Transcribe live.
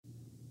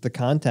The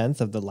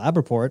contents of the lab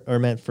report are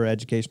meant for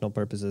educational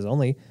purposes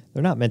only.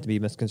 They're not meant to be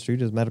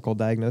misconstrued as medical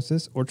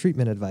diagnosis or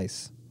treatment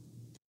advice.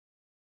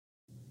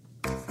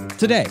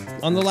 Today,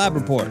 on the lab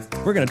report,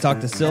 we're going to talk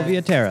to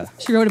Sylvia Terra.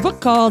 She wrote a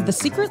book called The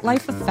Secret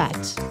Life of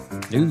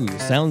Fat. Ooh,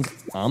 sounds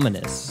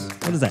ominous.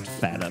 What is that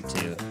fat up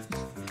to?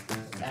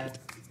 Fat.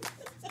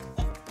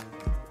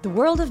 The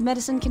world of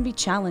medicine can be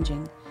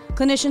challenging.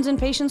 Clinicians and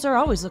patients are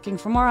always looking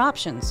for more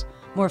options,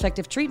 more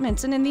effective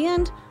treatments, and in the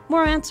end,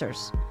 more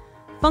answers.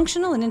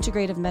 Functional and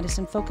integrative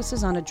medicine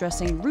focuses on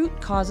addressing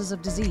root causes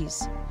of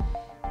disease.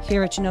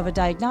 Here at Genova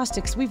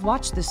Diagnostics, we've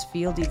watched this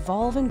field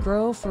evolve and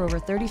grow for over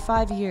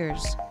 35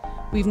 years.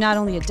 We've not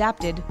only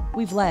adapted,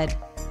 we've led.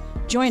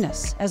 Join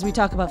us as we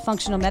talk about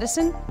functional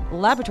medicine,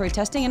 laboratory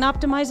testing, and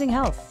optimizing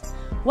health.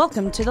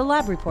 Welcome to the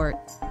Lab Report.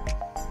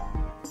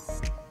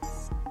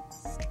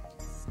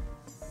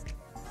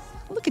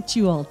 Look at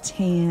you all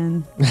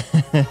tan.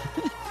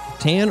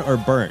 Tan or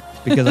burnt?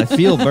 Because I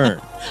feel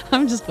burnt.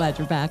 I'm just glad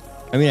you're back.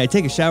 I mean, I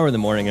take a shower in the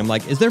morning. I'm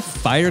like, is there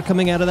fire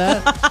coming out of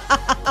that?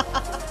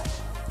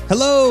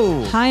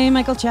 Hello. Hi,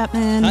 Michael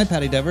Chapman. Hi,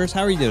 Patty Devers.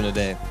 How are you doing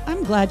today?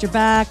 I'm glad you're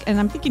back, and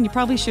I'm thinking you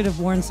probably should have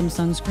worn some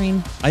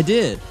sunscreen. I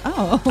did.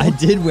 Oh. I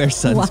did wear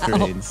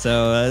sunscreen. Wow.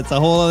 So it's a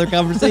whole other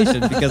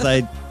conversation because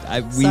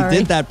we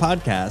did that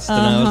podcast,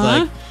 and I was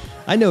like,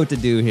 I know what to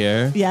do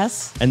here.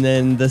 Yes. And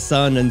then the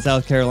sun in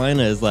South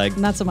Carolina is like...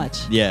 Not so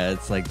much. Yeah,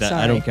 it's like that.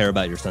 Sorry. I don't care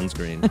about your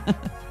sunscreen.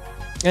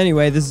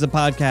 Anyway, this is a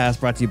podcast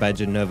brought to you by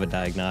Genova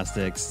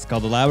Diagnostics. It's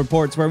called The Lab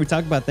Reports, where we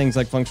talk about things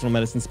like functional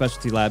medicine,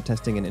 specialty lab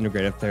testing, and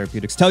integrative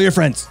therapeutics. Tell your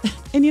friends.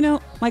 And you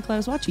know, Michael, I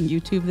was watching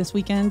YouTube this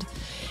weekend,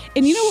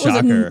 and you know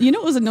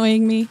what was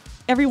annoying me?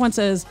 Everyone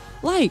says,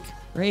 like,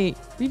 rate,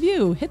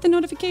 review, hit the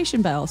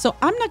notification bell. So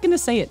I'm not going to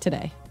say it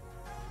today.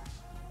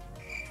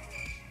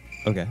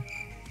 Okay.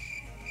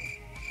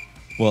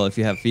 Well, if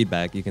you have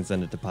feedback, you can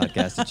send it to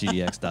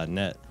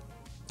podcast@gdx.net.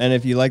 And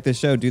if you like this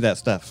show, do that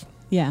stuff.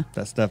 Yeah.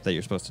 That stuff that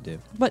you're supposed to do.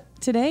 But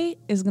today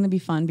is going to be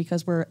fun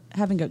because we're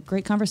having a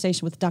great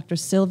conversation with Dr.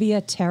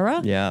 Sylvia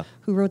Terra,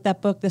 who wrote that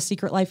book, The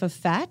Secret Life of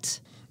Fat.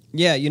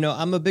 Yeah, you know,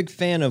 I'm a big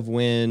fan of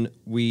when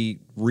we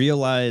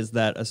realize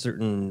that a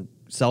certain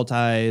cell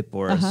type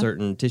or a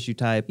certain tissue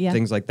type,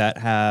 things like that,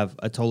 have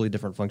a totally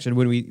different function.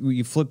 When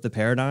you flip the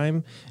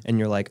paradigm and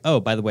you're like, oh,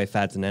 by the way,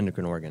 fat's an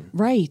endocrine organ.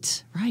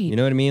 Right. You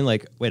know what I mean?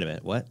 Like, wait a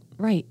minute, what?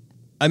 Right.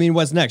 I mean,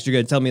 what's next? You're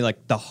going to tell me,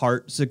 like, the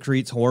heart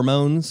secretes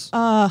hormones?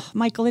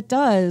 Michael, it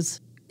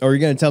does. Or you're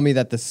going to tell me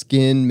that the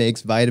skin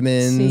makes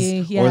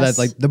vitamins? Yes. Or that,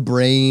 like, the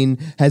brain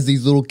has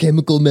these little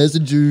chemical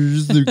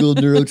messengers. They're called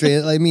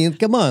neurotransmitters. I mean,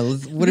 come on.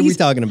 What are we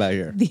talking about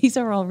here? These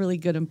are all really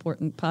good,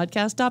 important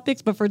podcast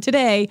topics. But for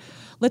today,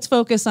 let's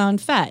focus on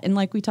fat. And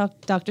like we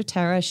talked, Dr.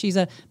 Terra, she's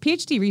a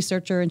PhD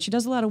researcher, and she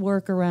does a lot of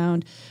work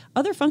around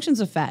other functions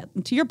of fat.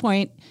 And to your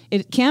point,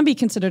 it can be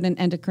considered an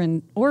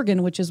endocrine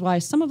organ, which is why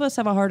some of us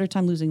have a harder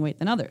time losing weight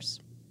than others.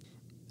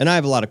 And I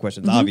have a lot of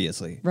questions,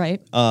 obviously.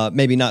 Right.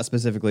 Maybe not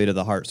specifically to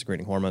the heart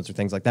secreting hormones or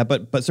things like that,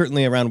 but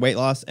certainly around weight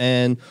loss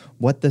and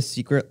what the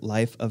secret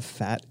life of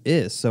fat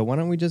is. So why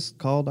don't we just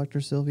call Dr.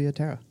 Sylvia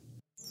Terra?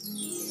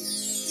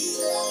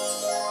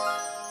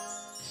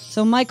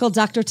 So, Michael,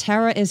 Dr.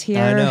 Terra is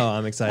here. I know.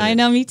 I'm excited. I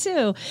know, me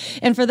too.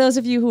 And for those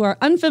of you who are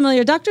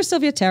unfamiliar, Dr.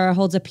 Sylvia Terra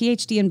holds a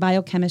PhD in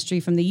biochemistry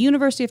from the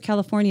University of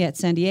California at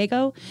San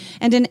Diego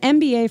and an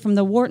MBA from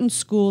the Wharton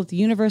School at the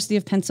University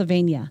of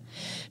Pennsylvania.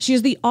 She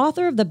is the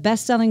author of the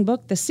best-selling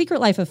book, The Secret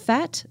Life of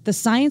Fat, The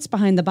Science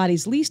Behind the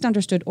Body's Least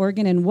Understood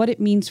Organ and What It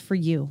Means for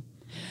You.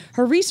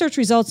 Her research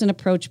results and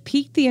approach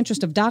piqued the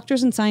interest of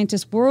doctors and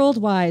scientists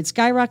worldwide,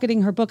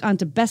 skyrocketing her book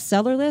onto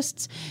bestseller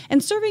lists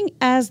and serving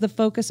as the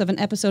focus of an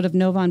episode of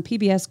Nova on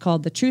PBS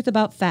called The Truth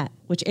About Fat,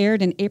 which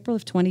aired in April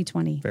of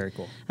 2020. Very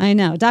cool. I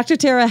know. Dr.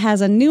 Terra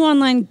has a new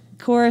online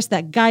course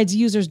that guides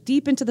users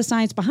deep into the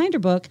science behind her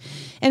book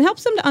and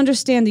helps them to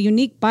understand the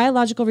unique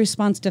biological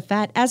response to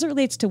fat as it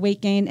relates to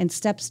weight gain and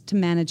steps to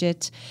manage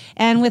it.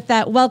 And with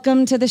that,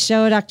 welcome to the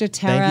show, Dr.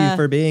 Terra. Thank you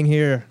for being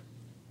here.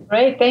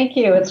 Great, thank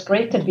you. It's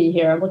great to be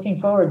here. I'm looking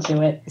forward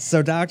to it.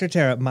 So, Dr.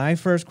 Terra, my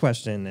first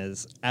question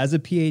is, as a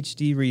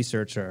PhD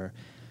researcher,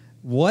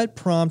 what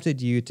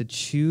prompted you to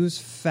choose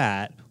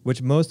fat,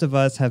 which most of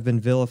us have been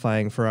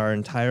vilifying for our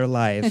entire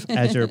life,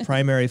 as your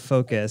primary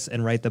focus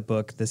and write the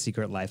book, The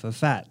Secret Life of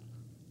Fat?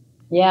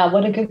 Yeah,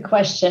 what a good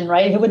question,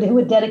 right? Who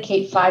would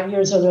dedicate 5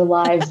 years of their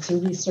lives to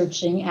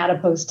researching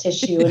adipose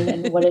tissue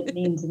and what it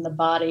means in the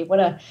body? What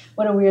a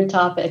weird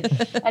topic.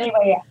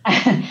 Anyway,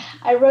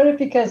 I wrote it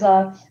because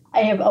I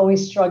have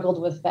always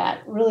struggled with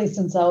fat, really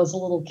since I was a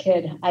little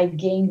kid. I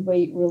gained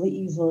weight really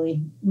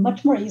easily,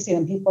 much more easily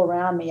than people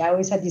around me. I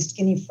always had these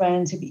skinny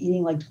friends who'd be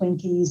eating like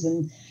Twinkies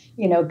and,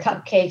 you know,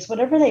 cupcakes,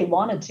 whatever they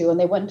wanted to. And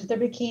they went into their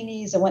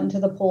bikinis and went into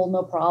the pool,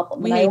 no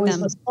problem. We and I ate always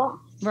them. was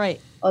soft.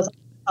 Right. I was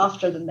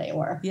softer than they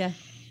were. Yeah.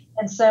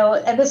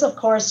 And this, of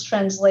course,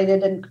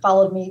 translated and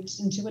followed me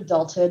into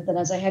adulthood. Then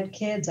as I had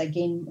kids, I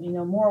gained,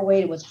 more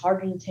weight. It was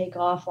harder to take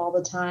off all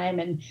the time.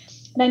 And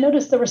I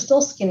noticed there were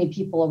still skinny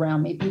people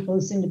around me, people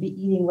who seemed to be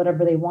eating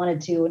whatever they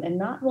wanted to and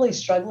not really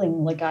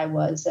struggling like I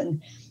was.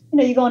 And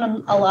you go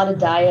on a lot of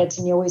diets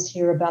and you always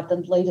hear about the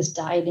latest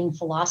dieting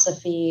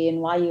philosophy and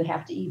why you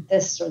have to eat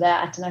this or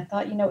that. And I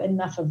thought,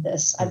 enough of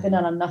this. I've been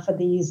on enough of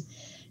these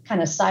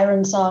kind of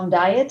siren song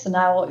diets, and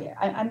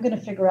I'm going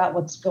to figure out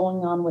what's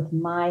going on with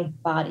my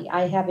body.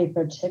 I have a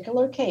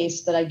particular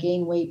case that I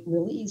gain weight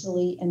really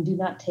easily and do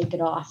not take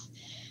it off.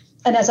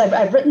 And as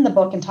I've written the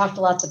book and talked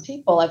to lots of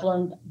people, I've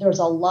learned there's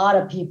a lot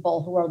of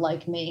people who are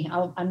like me.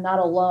 I'm not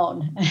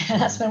alone.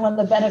 That's been one of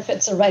the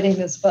benefits of writing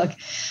this book.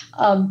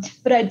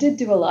 But I did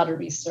do a lot of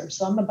research.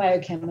 So I'm a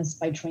biochemist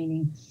by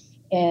training.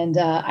 And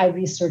I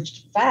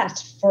researched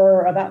fat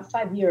for about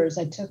 5 years.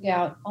 I took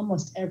out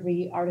almost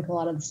every article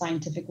out of the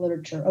scientific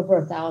literature, over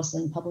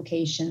 1,000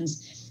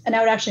 publications. And I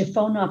would actually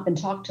phone up and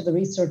talk to the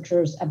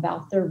researchers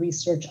about their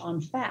research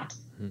on fat.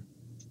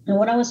 And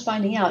what I was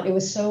finding out, it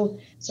was so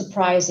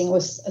surprising. It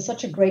was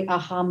such a great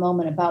aha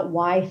moment about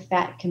why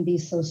fat can be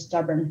so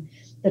stubborn,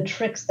 the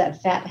tricks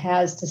that fat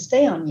has to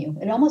stay on you.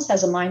 It almost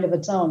has a mind of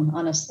its own,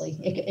 honestly.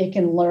 It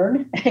can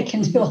learn, it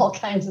can do all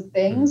kinds of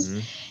things,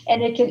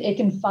 and it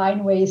can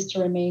find ways to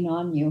remain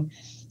on you.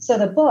 So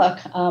the book,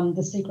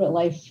 The Secret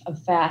Life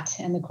of Fat,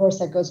 and the course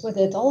that goes with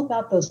it, it's all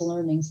about those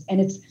learnings.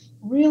 And it's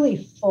really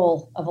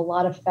full of a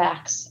lot of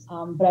facts,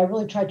 but I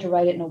really tried to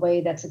write it in a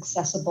way that's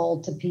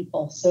accessible to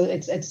people. So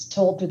it's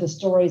told through the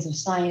stories of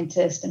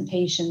scientists and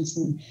patients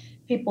and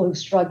people who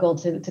struggle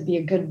to be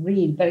a good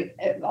read, but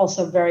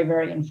also very,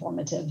 very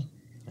informative.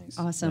 Nice.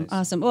 Awesome. Nice.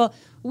 Awesome. Well,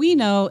 we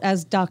know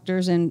as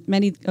doctors, and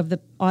many of the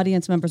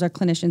audience members are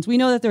clinicians, we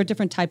know that there are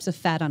different types of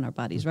fat on our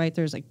bodies, right?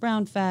 There's like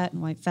brown fat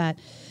and white fat.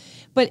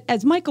 But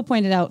as Michael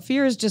pointed out,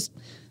 fear is just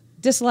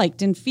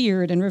disliked and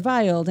feared and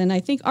reviled. And I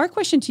think our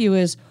question to you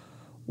is,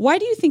 why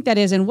do you think that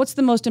is? And what's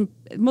the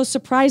most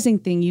surprising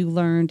thing you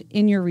learned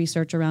in your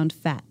research around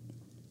fat?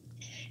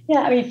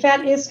 Yeah, I mean,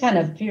 fat is kind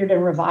of feared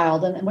and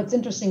reviled. And what's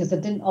interesting is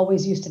it didn't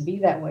always used to be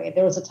that way.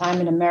 There was a time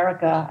in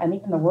America and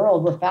even the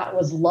world where fat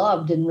was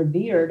loved and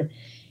revered.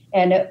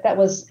 And that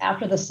was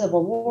after the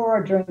Civil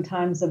War, during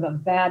times of a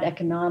bad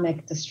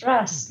economic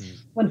distress,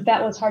 when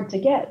fat was hard to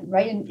get,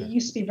 right? And it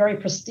used to be very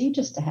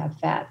prestigious to have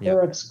fat. There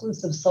were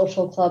exclusive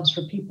social clubs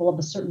for people of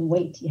a certain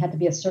weight. You had to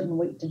be a certain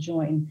weight to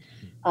join.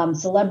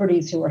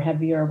 Celebrities who were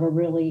heavier were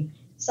really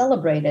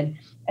celebrated.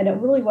 And it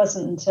really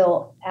wasn't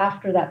until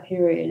after that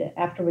period,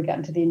 after we got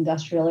into the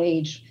industrial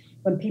age,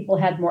 when people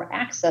had more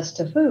access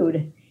to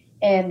food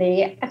and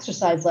they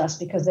exercised less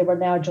because they were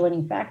now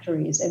joining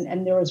factories,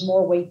 and there was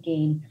more weight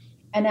gain.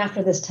 And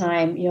after this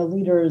time,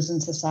 leaders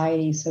in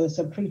society, so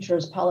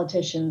preachers,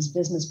 politicians,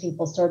 business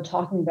people started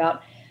talking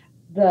about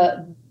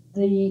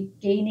the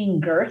gaining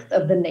girth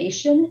of the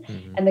nation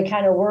and the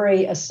kind of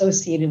worry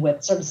associated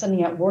with, started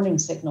sending out warning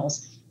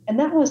signals. And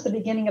that was the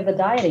beginning of the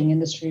dieting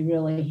industry,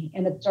 really.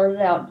 And it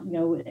started out,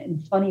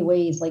 in funny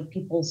ways, like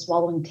people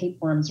swallowing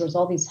tapeworms. There was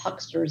all these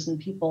hucksters and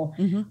people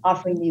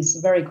offering these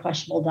very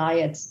questionable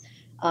diets,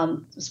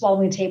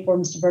 swallowing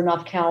tapeworms to burn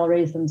off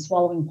calories and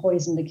swallowing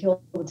poison to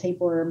kill the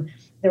tapeworm.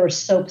 There were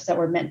soaps that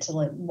were meant to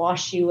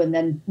wash you and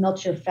then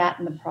melt your fat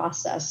in the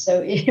process.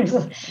 So it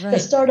was the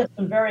start of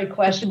some very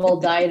questionable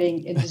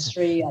dieting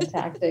industry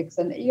tactics.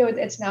 And,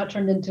 it's now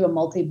turned into a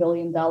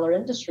multi-billion-dollar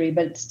industry,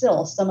 but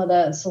still some of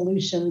the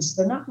solutions,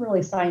 they're not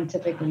really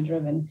scientifically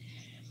driven.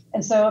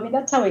 And so,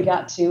 that's how we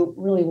got to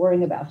really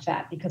worrying about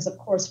fat, because, of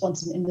course,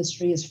 once an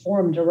industry is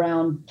formed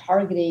around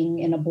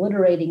targeting and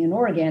obliterating an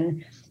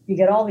organ, you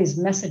get all these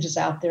messages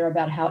out there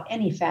about how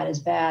any fat is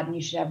bad and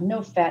you should have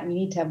no fat and you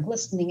need to have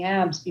glistening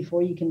abs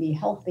before you can be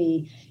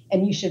healthy.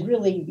 And you should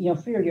really,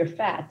 fear your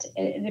fat.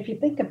 And if you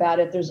think about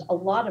it, there's a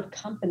lot of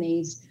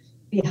companies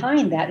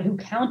behind that who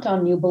count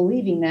on you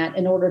believing that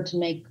in order to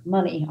make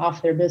money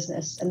off their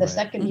business. And the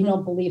second you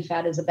don't believe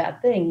fat is a bad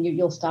thing,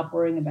 you'll stop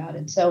worrying about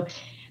it. So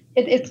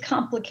it's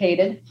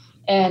complicated.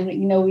 And,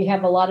 we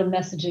have a lot of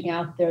messaging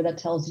out there that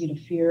tells you to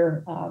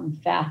fear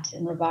fat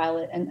and revile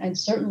it. And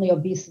certainly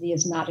obesity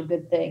is not a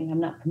good thing.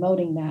 I'm not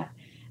promoting that.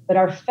 But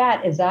our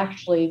fat is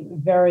actually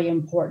very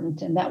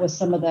important. And that was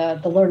some of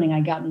the learning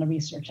I got in the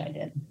research I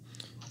did.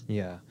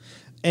 Yeah.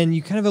 And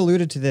you kind of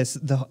alluded to this,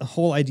 the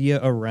whole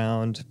idea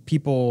around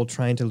people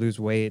trying to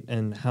lose weight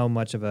and how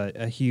much of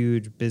a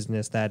huge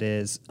business that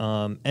is.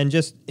 And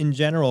just in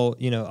general,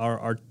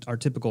 our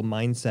typical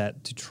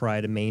mindset to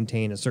try to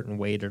maintain a certain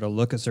weight or to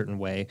look a certain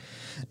way.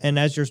 And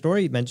as your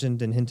story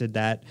mentioned and hinted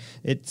that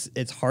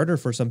it's harder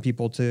for some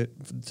people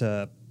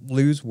to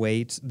lose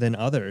weight than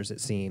others, it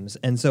seems.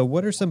 And so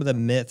what are some of the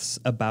myths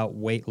about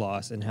weight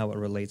loss and how it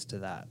relates to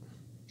that?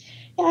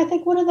 Yeah, I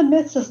think one of the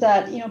myths is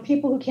that,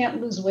 people who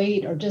can't lose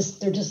weight they're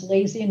just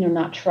lazy and they're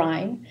not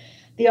trying.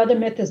 The other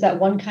myth is that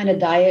one kind of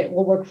diet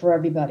will work for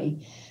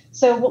everybody.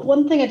 So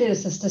one thing I did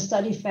is to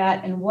study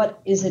fat and what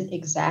is it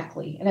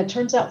exactly? And it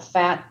turns out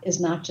fat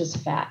is not just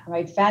fat,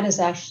 right? Fat is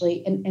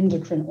actually an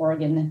endocrine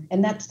organ.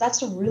 And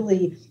that's a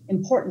really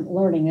important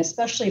learning,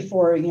 especially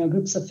for,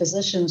 groups of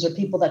physicians or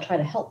people that try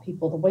to help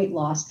people with weight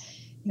loss.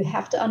 You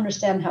have to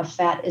understand how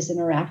fat is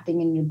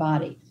interacting in your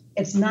body.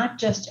 It's not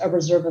just a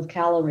reserve of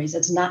calories.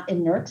 It's not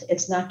inert.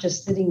 It's not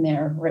just sitting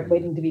there, right,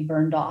 waiting to be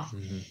burned off.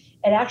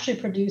 It actually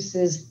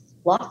produces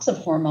lots of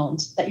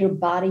hormones that your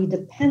body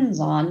depends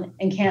on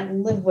and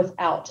can't live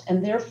without.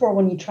 And therefore,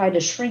 when you try to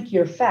shrink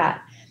your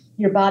fat,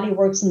 your body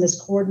works in this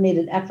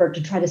coordinated effort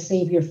to try to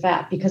save your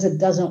fat because it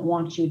doesn't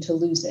want you to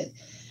lose it.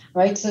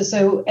 Right.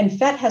 And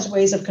fat has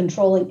ways of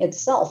controlling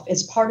itself.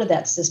 It's part of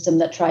that system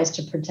that tries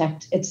to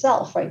protect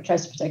itself, right?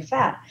 Tries to protect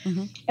fat.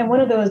 Mm-hmm. And one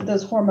of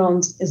those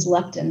hormones is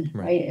leptin,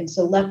 right? And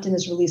so leptin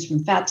is released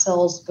from fat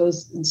cells,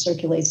 goes and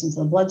circulates into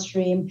the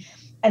bloodstream,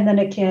 and then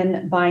it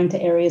can bind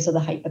to areas of the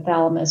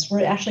hypothalamus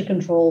where it actually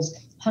controls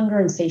hunger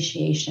and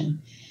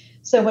satiation.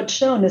 So what's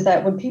shown is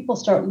that when people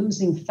start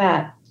losing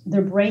fat,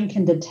 their brain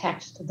can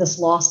detect this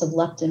loss of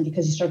leptin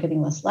because you start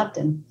getting less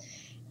leptin.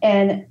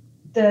 And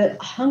the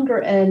hunger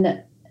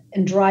and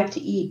drive to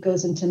eat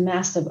goes into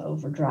massive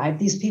overdrive.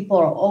 These people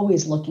are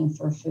always looking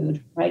for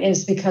food, right? And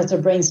it's because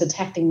their brain's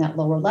detecting that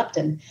lower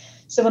leptin.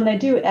 So when they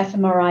do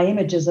fMRI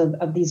images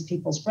of these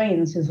people's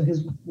brains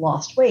who's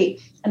lost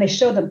weight, and they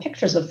show them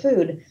pictures of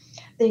food,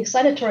 the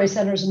excitatory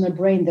centers in their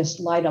brain just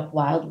light up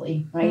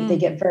wildly, right? They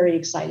get very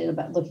excited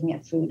about looking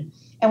at food.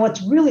 And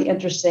what's really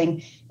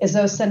interesting is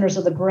those centers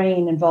of the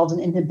brain involved in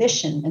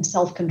inhibition and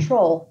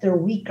self-control, they're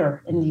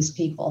weaker in these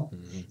people.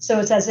 So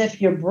it's as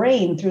if your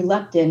brain through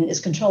leptin is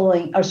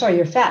controlling,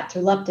 your fat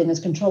through leptin is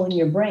controlling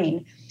your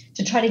brain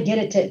to try to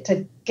get it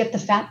to get the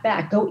fat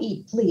back. Go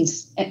eat,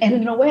 please. And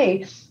in a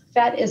way,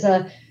 fat is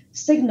a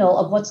signal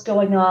of what's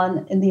going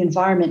on in the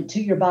environment to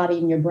your body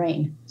and your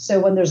brain. So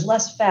when there's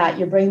less fat,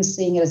 your brain's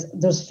seeing it as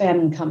there's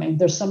famine coming.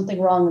 There's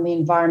something wrong in the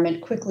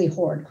environment. Quickly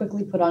hoard,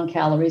 quickly put on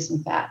calories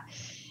and fat.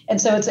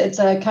 And so it's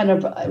a kind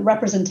of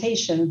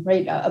representation,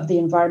 right, of the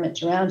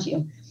environment around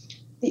you.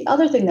 The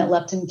other thing that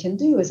leptin can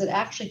do is it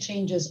actually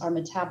changes our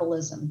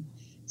metabolism.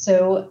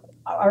 So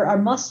our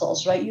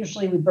muscles, right,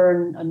 usually we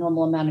burn a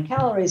normal amount of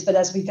calories, but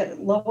as we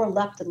get lower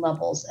leptin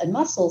levels and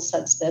muscles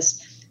sense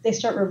this, they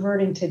start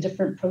reverting to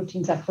different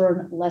proteins that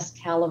burn less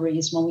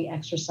calories when we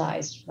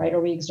exercise, right,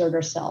 or we exert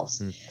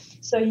ourselves.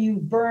 So you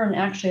burn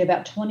actually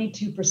about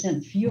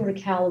 22% fewer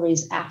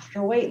calories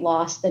after weight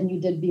loss than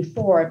you did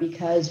before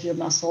because your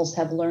muscles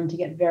have learned to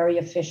get very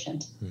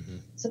efficient.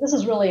 So this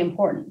is really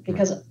important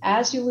because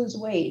as you lose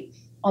weight,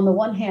 on the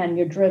one hand,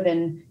 you're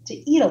driven to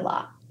eat a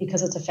lot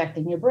because it's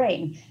affecting your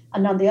brain.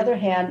 And on the other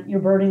hand,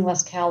 you're burning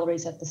less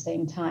calories at the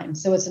same time.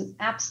 So it's an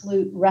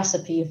absolute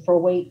recipe for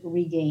weight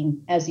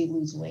regain as you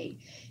lose weight.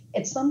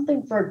 It's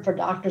something for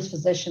doctors,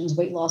 physicians,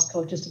 weight loss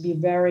coaches to be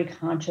very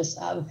conscious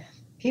of.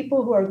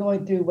 People who are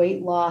going through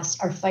weight loss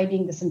are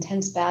fighting this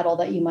intense battle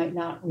that you might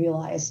not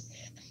realize.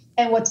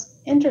 And what's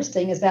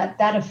interesting is that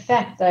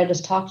effect that I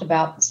just talked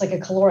about, it's like a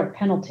caloric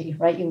penalty,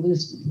 right? You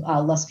lose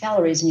less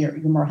calories and you're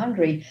more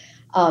hungry.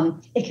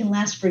 It can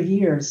last for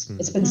years.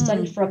 It's been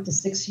studied for up to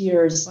 6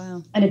 years,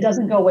 and it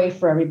doesn't go away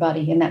for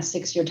everybody in that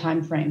 6-year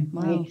time frame,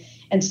 right?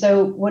 And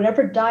so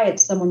whatever diet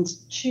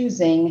someone's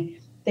choosing,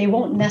 they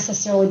won't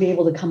necessarily be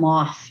able to come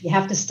off. You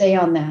have to stay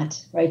on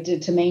that, right,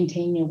 to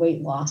maintain your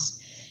weight loss.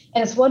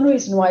 And it's one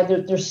reason why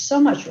there's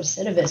so much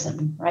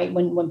recidivism, right,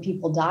 when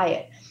people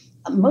diet.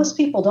 Most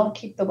people don't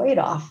keep the weight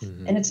off.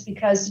 And it's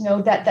because,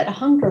 that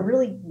hunger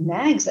really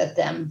nags at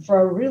them for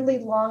a really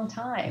long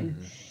time.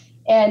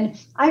 And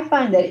I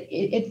find that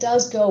it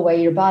does go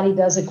away. Your body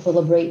does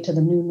equilibrate to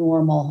the new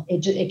normal.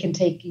 It can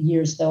take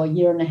years, though,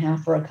 1.5 years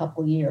or a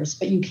couple years,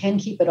 but you can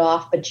keep it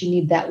off, but you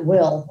need that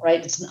will,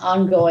 right? It's an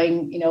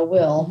ongoing,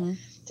 will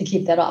to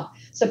keep that off.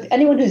 So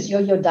anyone who's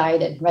yo-yo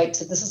dieted, right?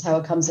 So this is how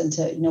it comes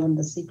into, one of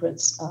the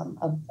secrets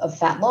of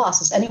fat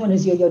loss is anyone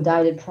who's yo-yo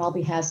dieted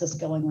probably has this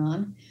going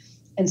on.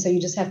 And so you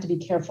just have to be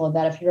careful of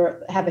that. If you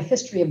have a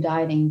history of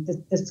dieting,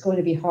 this is going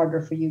to be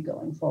harder for you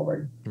going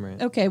forward.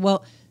 Right. Okay,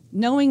 well,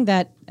 knowing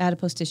that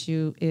adipose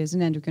tissue is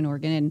an endocrine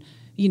organ and,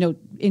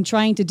 in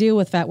trying to deal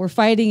with fat, we're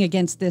fighting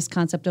against this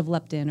concept of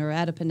leptin or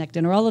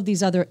adiponectin or all of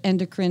these other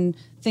endocrine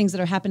things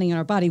that are happening in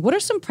our body. What are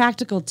some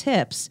practical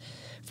tips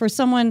for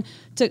someone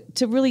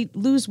to really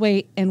lose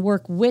weight and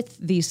work with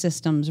these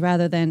systems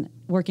rather than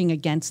working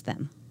against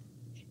them?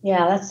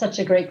 Yeah, that's such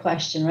a great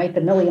question, right? The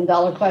 $1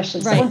 million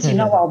question. So once you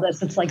know all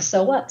this, it's like,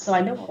 so what? So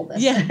I know all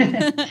this. Yeah.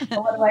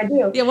 Well, what do I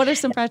do? Yeah, what are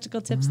some practical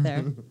tips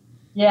there?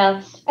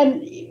 Yeah.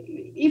 And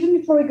even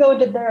before we go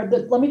into there,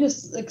 let me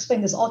just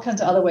explain there's all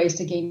kinds of other ways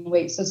to gain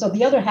weight. So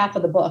the other half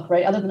of the book,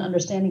 right, other than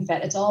understanding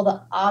fat, it's all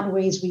the odd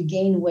ways we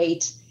gain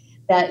weight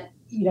that,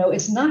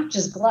 it's not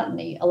just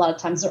gluttony. A lot of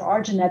times there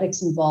are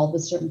genetics involved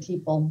with certain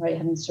people, right,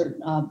 having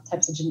certain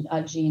types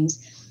of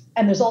genes.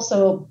 And there's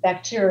also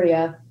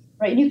bacteria,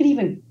 right?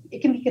 And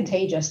it can be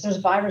contagious. There's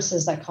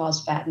viruses that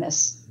cause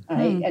fatness.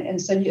 Right. And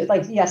so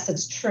yes,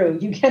 it's true.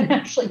 You can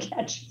actually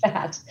catch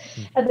fat.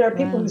 And there are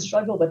people who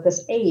struggle with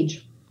this.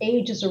 Age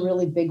is a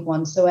really big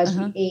one. So as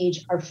we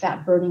age, our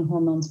fat burning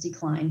hormones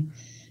decline.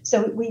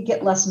 So we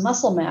get less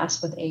muscle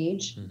mass with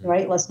age,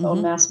 right? Less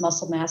bone mass,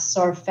 muscle mass.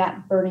 So our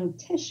fat burning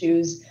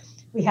tissues,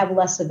 we have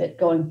less of it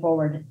going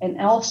forward.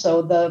 And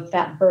also the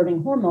fat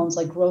burning hormones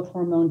like growth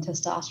hormone,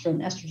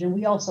 testosterone, estrogen,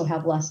 we also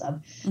have less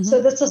of.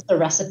 So this is the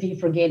recipe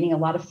for gaining a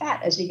lot of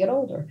fat as you get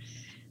older.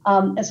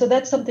 And so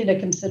that's something to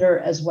consider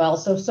as well.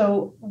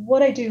 So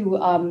what I do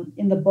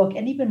in the book,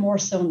 and even more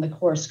so in the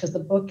course, because the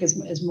book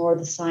is more of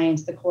the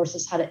science, the course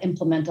is how to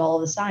implement all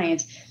of the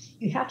science.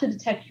 You have to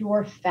detect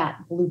your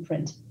fat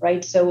blueprint,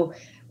 right? So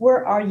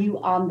where are you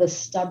on the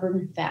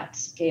stubborn fat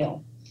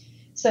scale?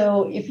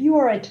 So if you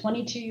are a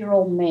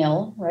 22-year-old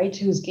male, right,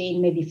 who's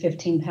gained maybe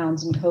 15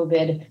 pounds in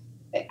COVID,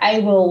 I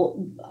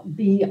will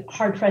be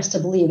hard pressed to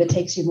believe it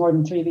takes you more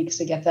than 3 weeks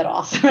to get that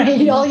off,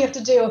 right? All you have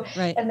to do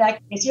in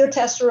that case, your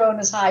testosterone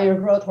is high, your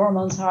growth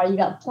hormones high, you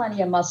got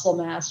plenty of muscle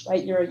mass,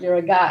 right? You're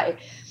a guy.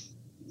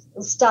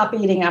 Stop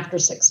eating after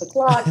 6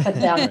 o'clock, cut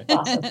down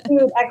processed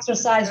food,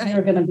 exercise, and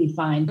you're going to be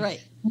fine.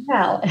 Right.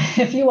 Now,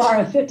 if you are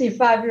a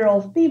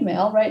 55-year-old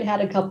female, right, had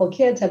a couple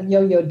kids, have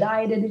yo-yo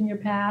dieted in your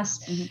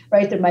past,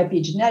 right, there might be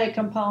a genetic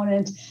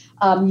component.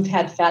 You've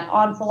had fat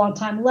on for a long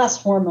time, less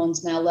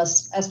hormones now,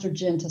 less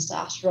estrogen,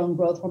 testosterone,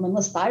 growth hormone,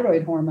 less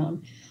thyroid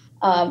hormone.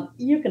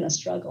 You're going to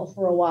struggle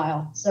for a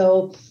while.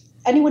 So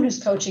anyone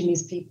who's coaching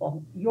these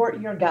people,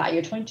 your guy,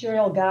 your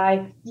 22-year-old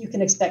guy, you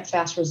can expect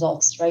fast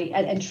results, right?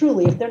 And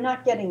truly, if they're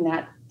not getting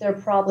that, they're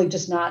probably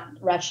just not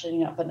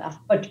ratcheting up enough.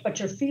 But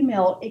your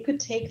female, it could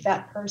take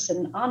that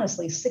person,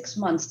 honestly, 6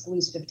 months to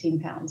lose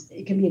 15 pounds.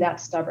 It can be that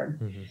stubborn.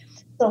 Mm-hmm.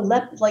 So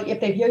like if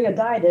they've yo-yo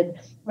dieted,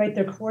 right,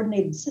 their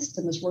coordinated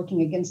system is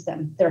working against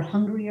them. They're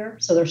hungrier,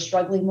 so they're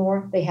struggling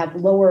more. They have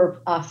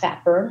lower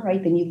fat burn,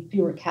 right? They need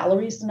fewer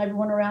calories than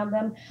everyone around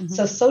them. Mm-hmm.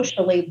 So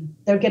socially,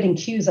 they're getting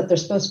cues that they're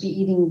supposed to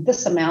be eating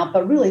this amount,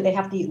 but really they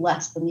have to eat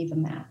less than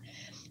even that.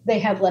 They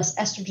have less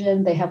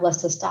estrogen, they have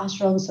less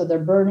testosterone, so they're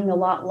burning a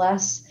lot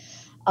less.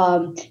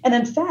 And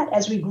then fat,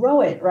 as we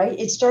grow it, right,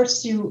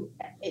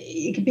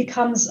 it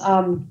becomes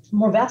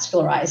more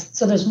vascularized.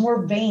 So there's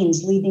more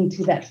veins leading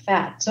to that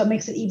fat. So it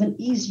makes it even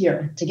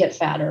easier to get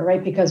fatter,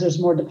 right, because there's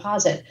more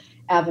deposit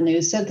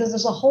avenues. So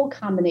there's a whole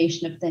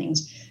combination of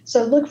things.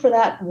 So look for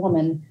that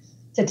woman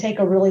to take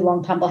a really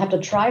long time. They'll have to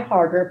try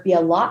harder, be a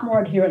lot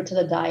more adherent to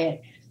the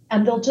diet,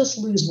 and they'll just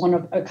lose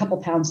a couple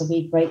pounds a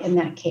week, right, in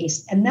that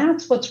case. And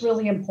that's what's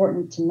really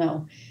important to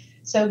know.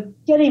 So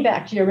getting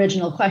back to your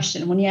original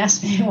question, when you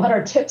asked me what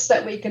are tips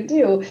that we can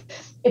do,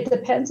 it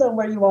depends on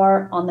where you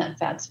are on that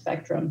fat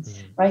spectrum,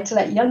 right? So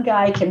that young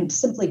guy can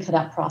simply cut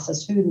out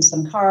processed food and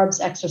some carbs,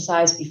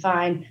 exercise, be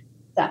fine.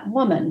 That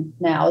woman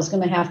now is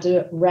going to have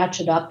to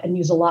ratchet up and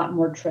use a lot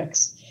more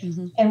tricks.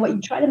 Mm-hmm. And what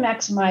you try to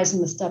maximize in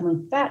the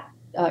stubborn fat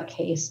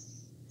case,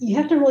 you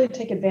have to really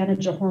take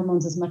advantage of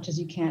hormones as much as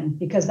you can,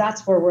 because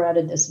that's where we're at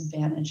a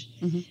disadvantage.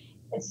 Mm-hmm.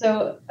 And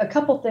so a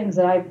couple things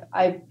that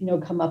I've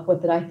come up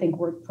with that I think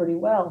work pretty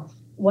well.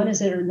 One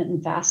is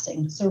intermittent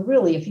fasting. So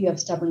really, if you have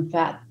stubborn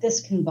fat,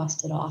 this can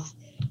bust it off.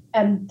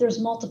 And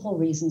there's multiple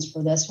reasons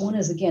for this. One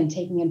is, again,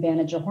 taking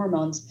advantage of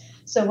hormones.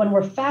 So when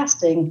we're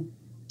fasting,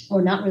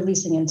 we're not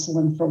releasing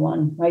insulin, for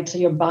one, right? So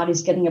your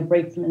body's getting a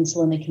break from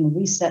insulin. It can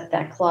reset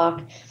that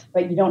clock,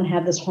 right? You don't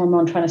have this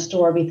hormone trying to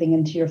store everything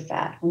into your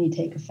fat when you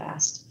take a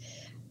fast.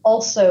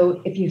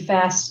 Also, if you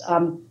fast,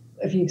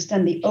 if you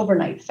extend the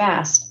overnight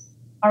fast,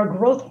 our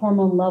growth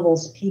hormone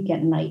levels peak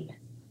at night.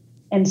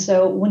 And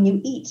so when you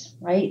eat,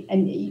 right,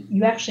 and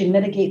you actually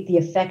mitigate the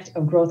effect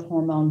of growth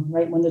hormone,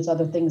 right, when there's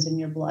other things in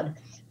your blood,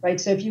 right?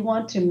 So if you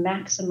want to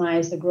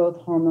maximize the growth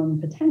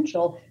hormone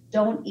potential,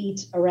 don't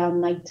eat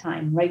around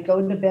nighttime, right?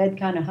 Go to bed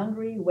kind of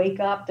hungry, wake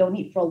up, don't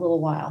eat for a little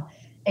while.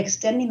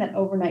 Extending that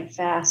overnight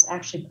fast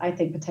actually, I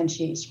think,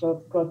 potentiates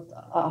growth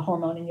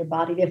hormone in your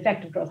body, the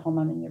effect of growth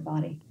hormone in your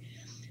body.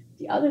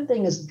 The other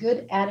thing is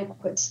good,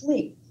 adequate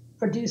sleep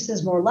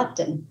produces more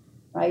leptin.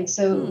 Right.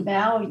 So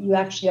now you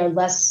actually are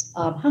less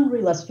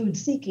hungry, less food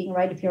seeking,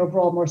 right? If you're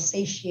overall more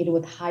satiated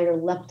with higher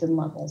leptin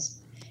levels.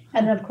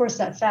 And then, of course,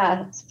 that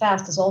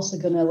fast is also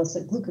going to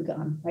elicit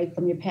glucagon, right,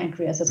 from your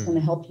pancreas. That's going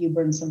to help you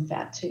burn some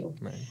fat, too.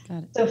 Right.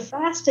 Got it. So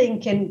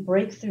fasting can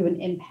break through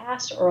an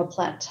impasse or a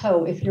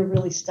plateau if you're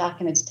really stuck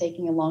and it's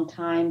taking a long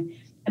time.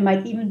 It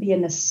might even be a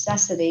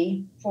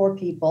necessity for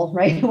people,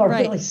 right, who are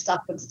really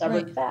stuck with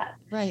stubborn fat.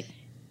 Right.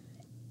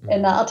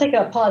 And I'll take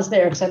a pause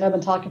there because I know I've been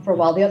talking for a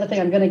while. The other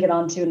thing I'm going to get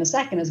onto in a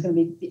second is going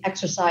to be the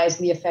exercise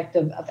and the effect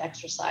of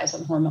exercise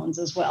on hormones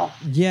as well.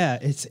 Yeah,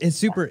 it's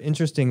super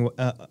interesting,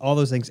 all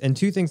those things. And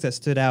two things that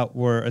stood out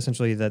were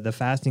essentially the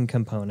fasting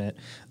component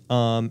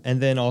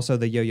and then also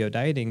the yo-yo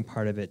dieting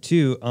part of it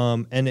too.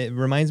 And it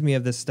reminds me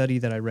of this study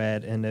that I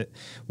read, and it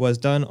was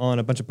done on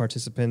a bunch of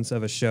participants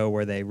of a show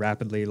where they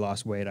rapidly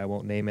lost weight. I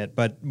won't name it.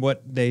 But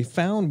what they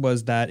found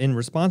was that in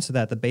response to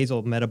that, the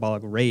basal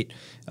metabolic rate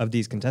of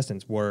these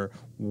contestants were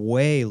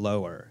way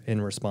lower in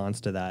response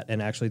to that.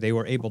 And actually they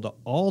were able to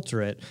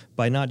alter it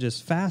by not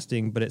just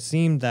fasting, but it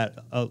seemed that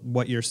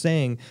what you're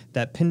saying,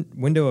 that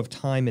window of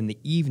time in the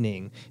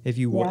evening,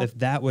 if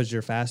that was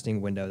your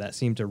fasting window, that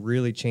seemed to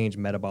really change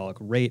metabolic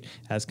rate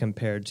as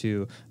compared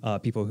to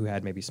people who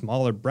had maybe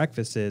smaller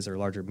breakfasts or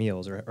larger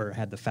meals or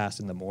had the fast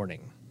in the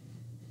morning.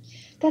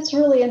 That's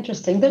really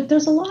interesting.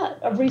 There's a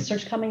lot of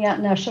research coming out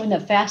now showing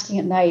that fasting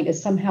at night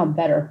is somehow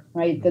better,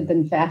 right,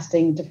 than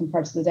fasting different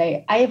parts of the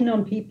day. I have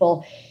known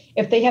people,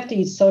 if they have to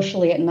eat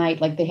socially at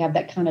night, like they have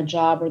that kind of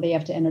job or they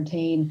have to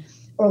entertain,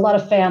 or a lot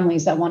of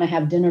families that want to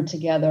have dinner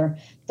together,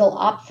 they'll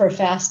opt for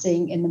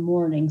fasting in the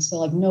morning. So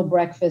like no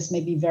breakfast,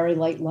 maybe very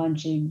light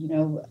lunch, and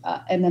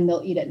then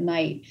they'll eat at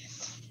night.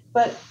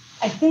 But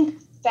I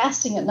think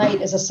fasting at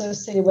night is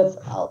associated with,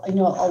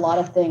 a lot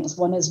of things.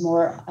 One is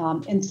more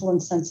insulin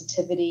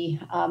sensitivity.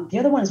 The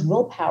other one is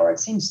willpower. It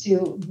seems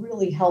to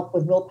really help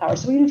with willpower.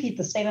 So even if you eat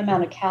the same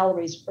amount of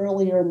calories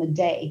earlier in the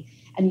day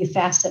and you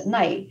fast at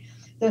night,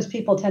 those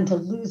people tend to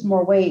lose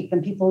more weight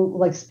than people who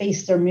like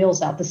space their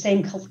meals out, the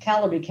same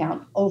calorie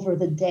count over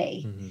the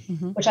day,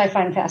 which I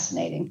find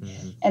fascinating.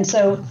 And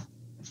so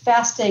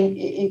fasting,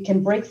 it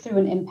can break through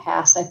an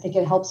impasse. I think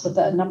it helps with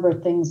a number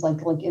of things like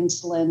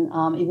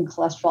insulin, even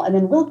cholesterol, and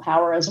then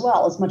willpower as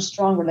well is much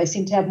stronger. They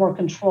seem to have more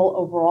control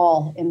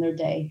overall in their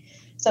day.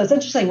 So it's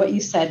interesting what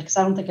you said, because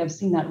I don't think I've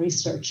seen that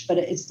research, but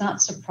it's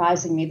not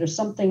surprising me. There's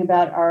something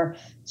about our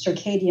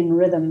circadian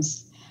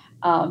rhythms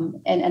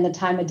and the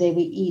time of day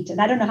we eat.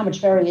 And I don't know how much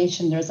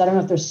variation there is. I don't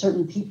know if there's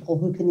certain people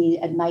who can eat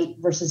at night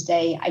versus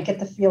day. I get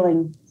the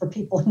feeling for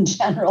people in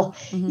general,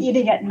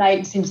 eating at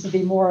night seems to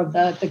be more of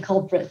the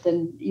culprit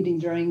than eating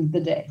during the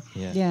day.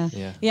 Yeah.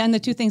 And the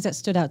two things that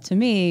stood out to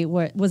me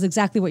was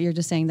exactly what you're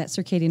just saying, that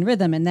circadian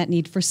rhythm and that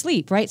need for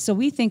sleep, right? So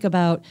we think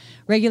about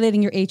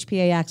regulating your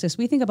HPA axis.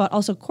 We think about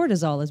also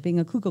cortisol as being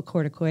a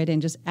glucocorticoid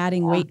and just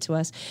adding weight to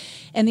us.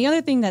 And the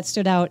other thing that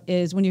stood out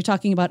is when you're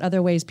talking about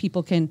other ways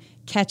people can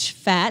catch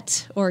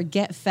fat or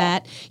get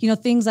fat,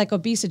 things like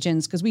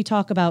obesogens, because we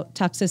talk about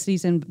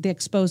toxicities and the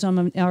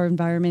exposome in our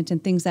environment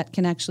and things that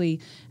can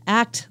actually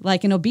act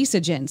like an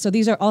obesogen. So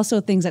these are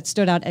also things that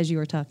stood out as you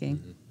were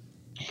talking.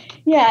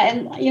 Yeah,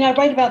 and I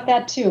write about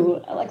that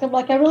too.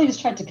 Like I really just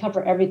tried to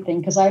cover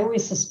everything because I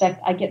always suspect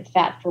I get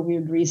fat for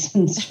weird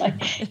reasons, right?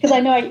 Because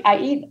I know I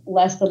eat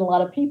less than a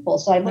lot of people,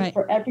 so I look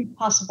for every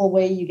possible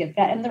way you get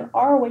fat, and there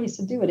are ways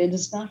to do it. It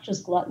is not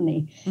just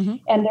gluttony,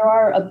 and there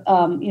are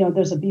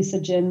there's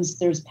obesogens,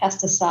 there's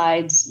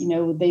pesticides.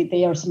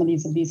 They are some of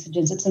these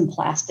obesogens. It's in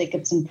plastic,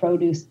 it's in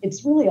produce,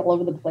 it's really all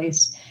over the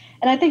place.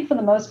 And I think for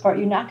the most part,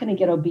 you're not going to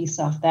get obese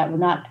off that. We're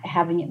not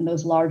having it in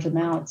those large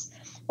amounts.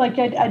 Like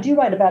I do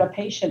write about a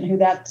patient who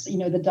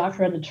the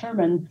doctor had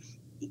determined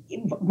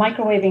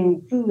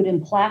microwaving food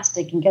in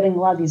plastic and getting a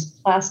lot of these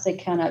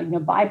plastic kind of,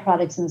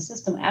 byproducts in the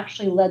system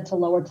actually led to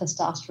lower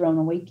testosterone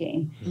and weight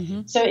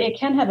gain. So it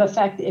can have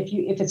effect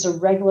if it's a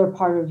regular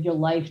part of your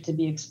life to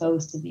be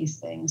exposed to these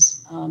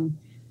things.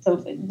 So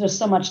there's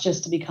so much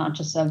just to be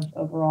conscious of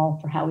overall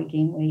for how we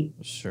gain weight.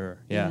 Sure,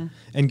 yeah.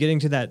 And getting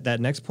to that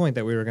next point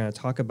that we were going to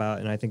talk about,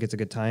 and I think it's a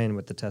good tie-in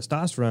with the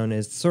testosterone,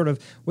 is sort of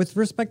with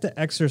respect to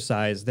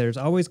exercise, there's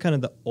always kind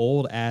of the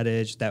old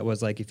adage that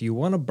was like, if you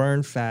want to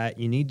burn fat,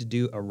 you need to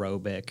do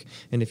aerobic.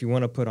 And if you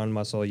want to put on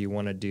muscle, you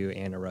want to do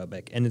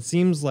anaerobic. And it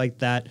seems like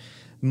that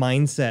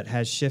mindset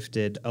has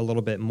shifted a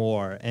little bit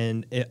more.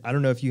 And I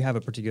don't know if you have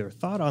a particular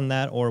thought on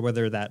that or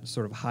whether that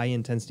sort of high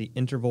intensity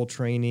interval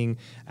training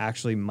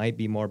actually might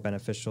be more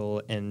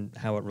beneficial and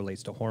how it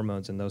relates to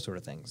hormones and those sort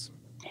of things.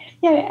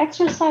 Yeah,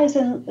 exercise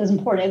is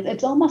important.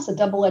 It's almost a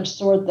double-edged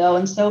sword though.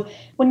 And so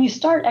when you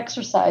start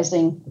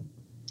exercising,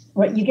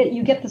 right,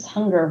 you get this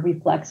hunger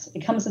reflex.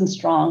 It comes in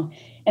strong.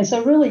 And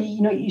so really,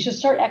 you should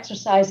start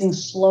exercising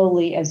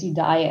slowly as you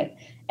diet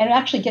and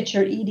actually get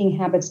your eating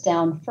habits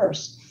down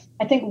first.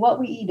 I think what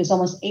we eat is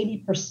almost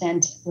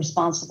 80%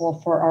 responsible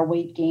for our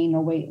weight gain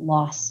or weight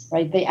loss,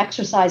 right? The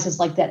exercise is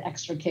like that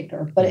extra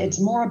kicker, but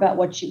it's more about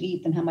what you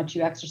eat than how much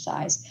you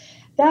exercise.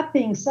 That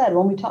being said,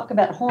 when we talk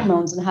about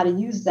hormones and how to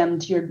use them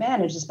to your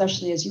advantage,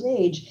 especially as you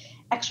age,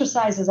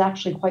 exercise is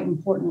actually quite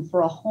important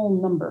for a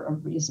whole number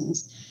of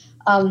reasons.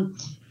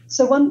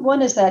 So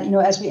one is that,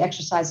 as we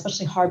exercise,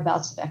 especially hard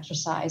bouts of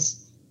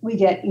exercise, we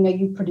get,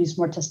 you produce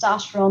more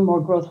testosterone, more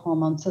growth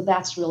hormone. So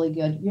that's really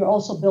good. You're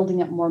also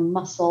building up more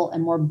muscle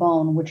and more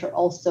bone, which are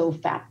also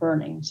fat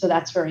burning. So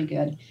that's very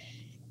good.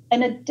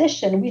 In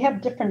addition, we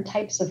have different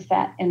types of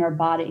fat in our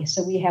body.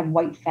 So we have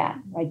white fat,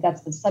 right?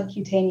 That's the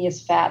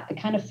subcutaneous fat, the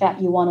kind of fat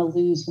you want to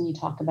lose when you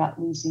talk about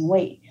losing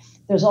weight.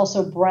 There's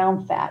also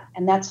brown fat,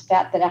 and that's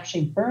fat that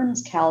actually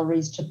burns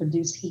calories to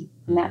produce heat.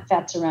 And that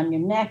fat's around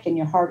your neck and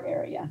your heart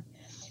area.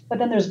 But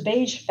then there's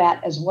beige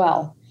fat as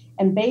well.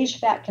 And beige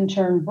fat can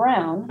turn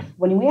brown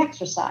when we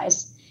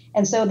exercise.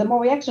 And so the more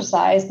we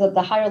exercise,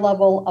 the higher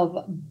level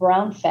of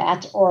brown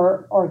fat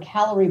or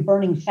calorie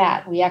burning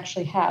fat we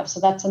actually have. So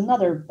that's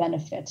another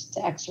benefit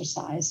to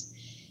exercise.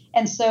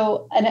 And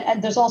so,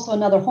 and there's also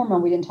another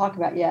hormone we didn't talk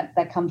about yet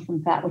that comes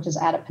from fat, which is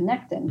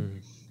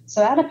adiponectin.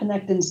 So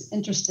adiponectin is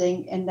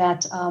interesting in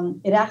that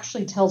it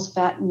actually tells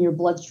fat in your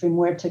bloodstream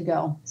where to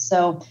go.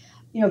 So,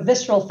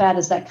 visceral fat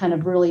is that kind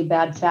of really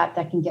bad fat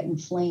that can get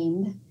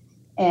inflamed.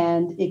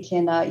 And it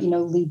can,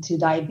 lead to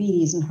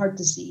diabetes and heart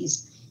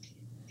disease.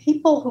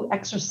 People who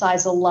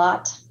exercise a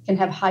lot can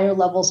have higher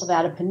levels of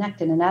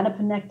adiponectin, and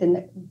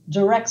adiponectin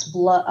directs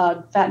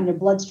fat in your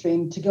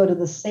bloodstream to go to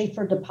the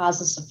safer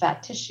deposits of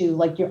fat tissue,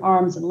 like your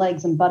arms and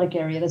legs and buttock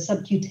area, the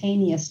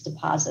subcutaneous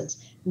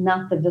deposits,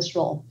 not the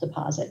visceral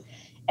deposit.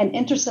 And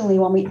interestingly,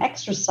 when we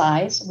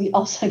exercise, we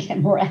also get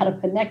more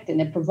adiponectin.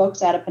 It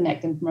provokes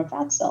adiponectin from our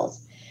fat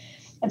cells.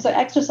 And so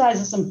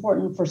exercise is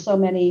important for so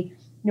many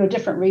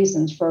different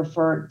reasons for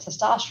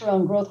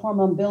testosterone, growth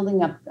hormone,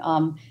 building up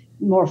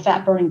more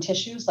fat burning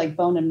tissues like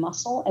bone and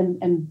muscle,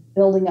 and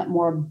building up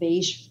more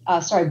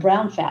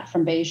brown fat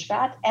from beige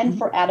fat, and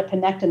for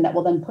adiponectin that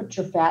will then put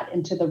your fat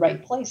into the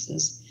right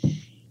places.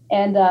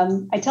 And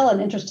I tell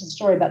an interesting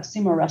story about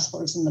sumo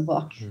wrestlers in the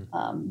book,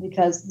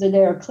 because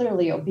they are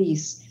clearly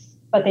obese,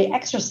 but they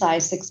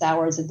exercise 6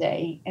 hours a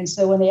day. And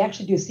so when they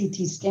actually do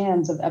CT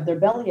scans of their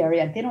belly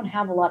area, they don't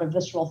have a lot of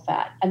visceral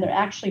fat, and they're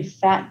actually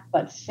fat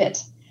but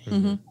fit.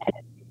 And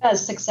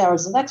because 6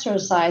 hours of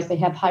exercise, they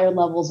have higher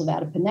levels of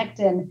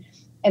adiponectin,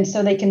 and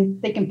so they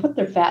can put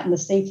their fat in the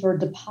safer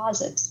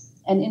deposits.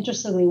 And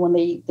interestingly, when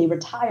they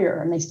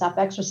retire and they stop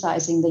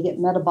exercising, they get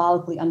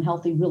metabolically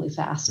unhealthy really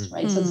fast,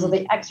 right? So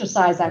the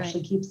exercise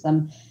actually keeps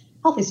them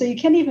healthy. So you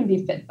can't even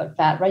be fit but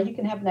fat, right? You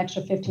can have an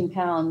extra 15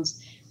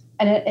 pounds,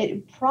 and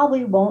it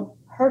probably won't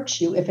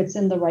hurt you if it's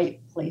in the right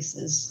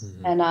places.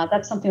 And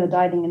that's something the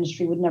dieting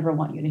industry would never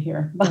want you to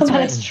hear. But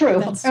it's true.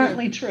 That's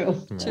apparently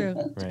true.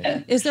 True.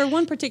 Right. Is there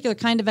one particular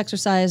kind of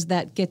exercise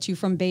that gets you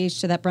from beige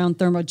to that brown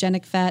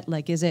thermogenic fat?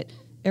 Like, is it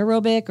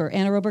aerobic or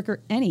anaerobic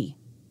or any?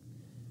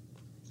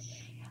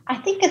 I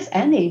think it's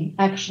any,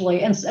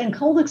 actually, and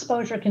cold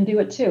exposure can do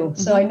it too.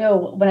 So I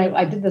know when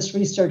I did this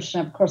research,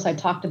 and of course I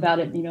talked about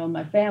it, in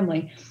my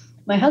family,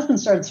 my husband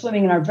started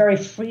swimming in our very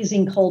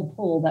freezing cold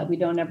pool that we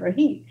don't ever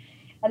heat.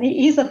 And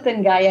he's a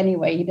thin guy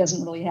anyway. He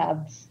doesn't really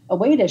have a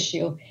weight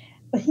issue,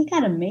 but he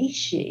got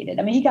emaciated.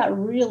 I mean, he got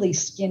really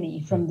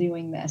skinny from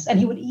doing this, and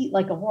he would eat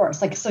like a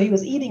horse. So he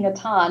was eating a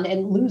ton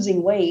and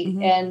losing weight.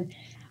 And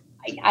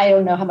I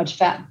don't know how much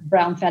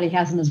brown fat he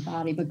has in his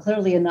body, but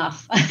clearly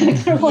enough.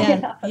 Enough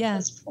at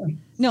this point.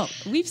 No,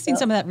 we've seen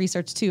some of that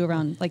research too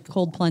around like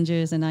cold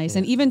plunges and ice,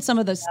 and even some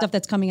of the stuff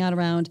that's coming out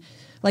around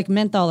like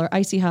menthol or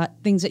icy hot,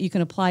 things that you can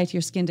apply to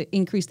your skin to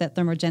increase that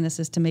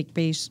thermogenesis to make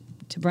beige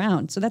to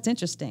brown. So that's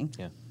interesting.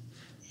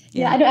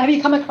 Yeah. Have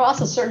you come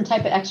across a certain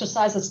type of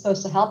exercise that's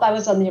supposed to help? I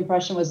was under the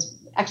impression was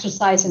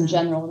exercise in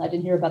general, and I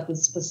didn't hear about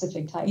this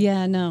specific type.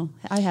 Yeah, no,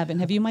 I haven't.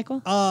 Have you,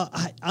 Michael?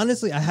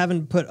 Honestly, I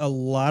haven't put a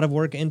lot of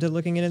work into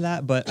looking into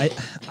that, but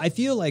I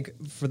feel like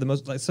for the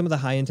most, like some of the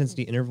high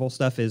intensity interval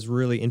stuff is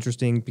really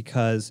interesting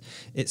because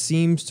it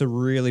seems to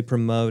really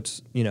promote,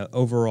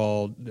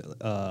 overall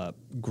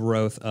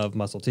growth of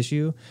muscle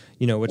tissue,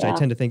 which I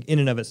tend to think in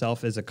and of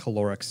itself is a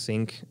caloric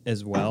sink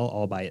as well,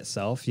 all by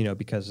itself,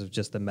 because of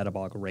just the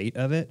metabolic rate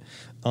of it.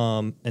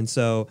 And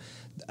so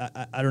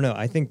I don't know.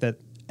 I think that,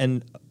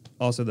 and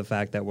also the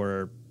fact that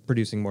we're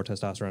producing more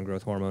testosterone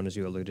growth hormone, as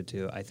you alluded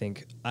to, I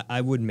think I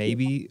would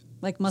maybe...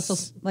 Like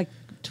muscles, like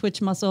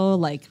twitch muscle,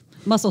 like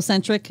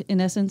muscle-centric in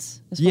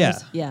essence? Yeah.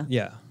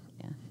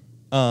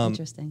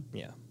 Interesting.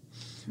 Yeah.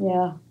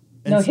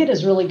 No, HIIT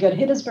is really good.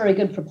 HIIT is very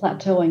good for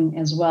plateauing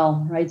as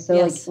well, right? So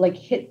like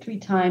HIIT 3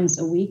 times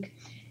a week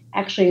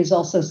actually is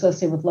also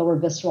associated with lower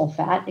visceral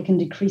fat. It can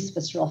decrease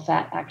visceral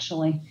fat,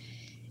 actually.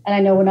 And I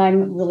know when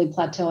I'm really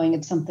plateauing,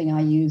 it's something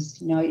I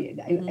use.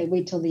 I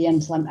wait till the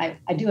end.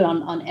 I do it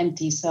on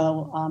empty.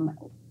 So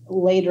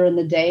later in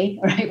the day,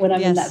 right, when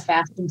I'm in that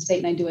fasting state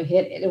and I do a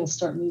HIIT, it will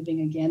start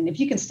moving again. If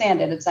you can stand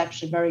it, it's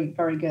actually very,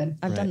 very good.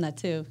 I've done that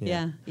too.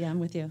 Yeah, I'm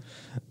with you.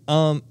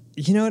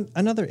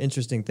 Another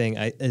interesting thing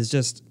is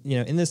just,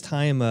 in this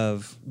time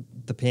of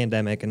the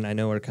pandemic, and I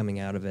know we're coming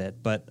out of it,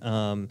 but,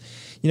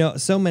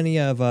 so many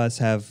of us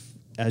have,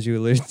 as you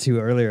alluded to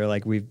earlier,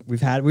 like we've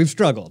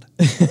struggled,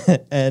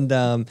 and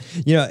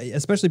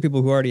especially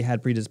people who already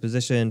had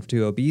predisposition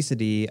to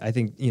obesity. I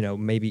think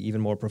maybe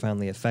even more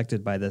profoundly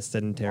affected by the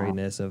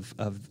sedentariness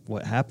of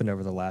what happened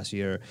over the last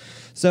year.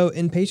 So,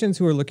 in patients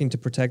who are looking to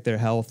protect their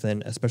health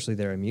and especially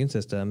their immune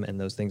system and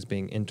those things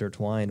being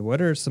intertwined,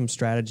 what are some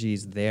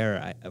strategies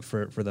there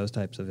for those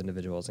types of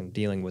individuals in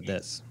dealing with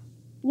this?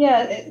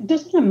 Yeah,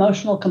 there's an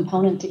emotional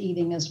component to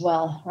eating as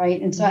well,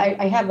 right? And so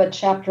I have a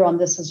chapter on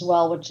this as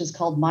well, which is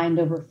called Mind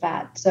Over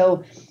Fat.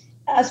 So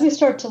as we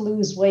start to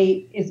lose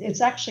weight, it's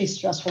actually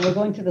stressful. We're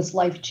going through this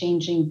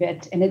life-changing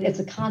bit, and it's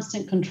a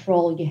constant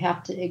control you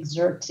have to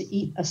exert to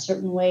eat a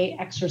certain way,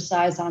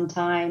 exercise on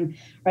time,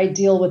 right?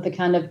 Deal with the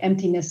kind of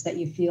emptiness that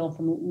you feel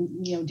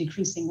from,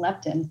 decreasing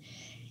leptin.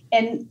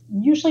 And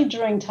usually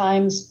during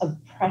times of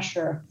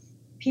pressure,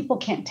 people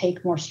can't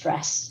take more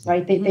stress,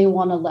 right? They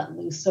want to let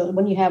loose. So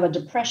when you have a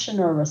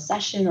depression or a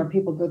recession, or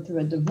people go through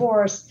a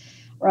divorce,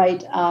 right,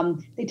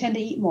 they tend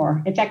to eat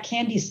more. In fact,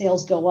 candy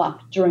sales go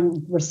up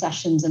during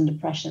recessions and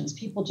depressions.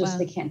 People just,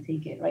 they can't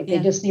take it, right? They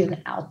just need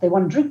an out. They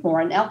want to drink more.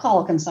 And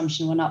alcohol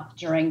consumption went up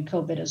during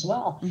COVID as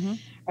well,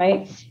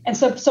 right? And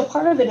so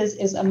part of it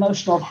is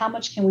emotional. How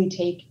much can we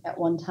take at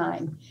one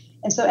time?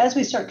 And so as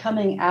we start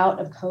coming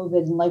out of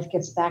COVID and life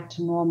gets back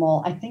to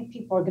normal, I think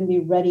people are going to be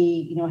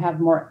ready,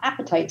 have more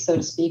appetite, so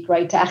to speak,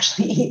 right, to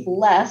actually eat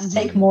less,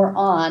 take more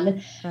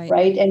on,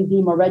 right, and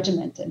be more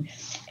regimented.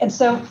 And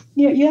so,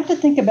 you have to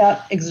think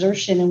about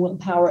exertion and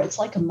willpower. It's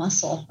like a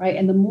muscle, right?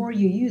 And the more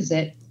you use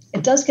it,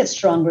 it does get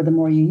stronger the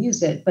more you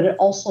use it, but it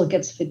also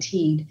gets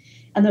fatigued.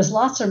 And there's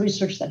lots of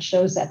research that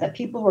shows that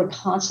people who are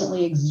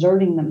constantly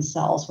exerting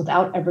themselves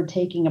without ever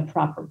taking a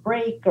proper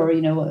break or,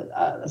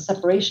 a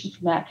separation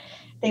from that,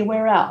 they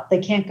wear out. They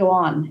can't go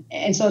on.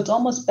 And so it's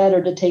almost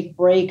better to take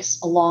breaks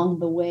along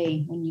the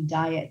way when you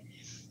diet.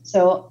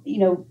 So,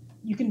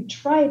 you can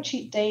try a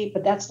cheat day,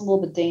 but that's a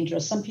little bit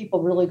dangerous. Some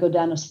people really go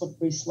down a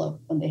slippery slope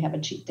when they have a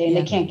cheat day and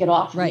they can't get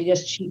off. Right. And they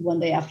just cheat one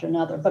day after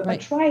another.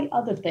 But try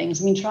other things.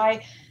 I mean,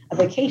 try a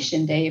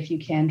vacation day if you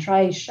can.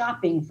 Try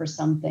shopping for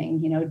something.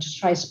 Just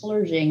try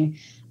splurging.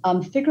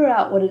 Figure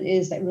out what it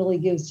is that really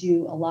gives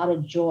you a lot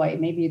of joy.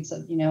 Maybe it's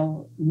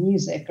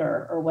music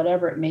or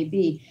whatever it may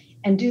be,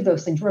 and do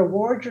those things.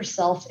 Reward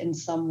yourself in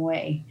some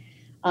way.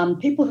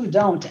 People who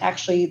don't,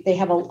 actually, they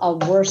have a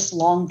worse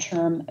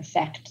long-term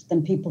effect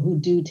than people who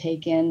do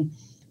take in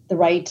the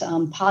right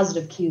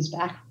positive cues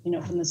back,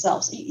 from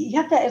themselves.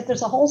 You have to,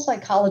 there's a whole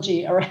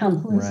psychology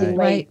around losing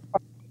weight,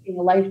 making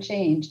a life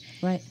change.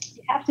 Right.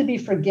 You have to be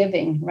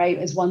forgiving, right,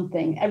 is one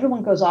thing.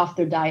 Everyone goes off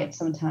their diet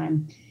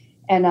sometime.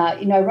 And,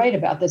 I write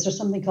about this. There's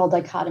something called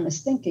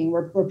dichotomous thinking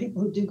where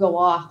people who do go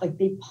off, like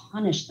they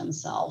punish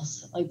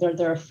themselves, like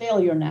they're a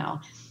failure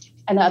now.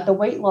 And the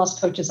weight loss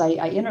coaches I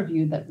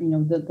interviewed, that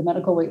the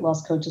medical weight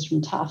loss coaches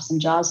from Tufts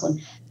and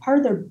Joslin, part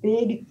of their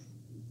big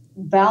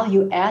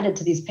value added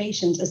to these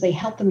patients is they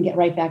help them get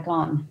right back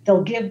on.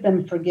 They'll give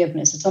them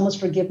forgiveness. It's almost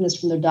forgiveness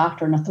from their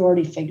doctor, an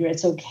authority figure.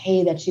 It's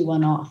okay that you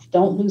went off.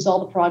 Don't lose all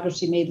the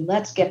progress you made.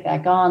 Let's get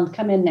back on.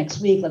 Come in next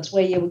week. Let's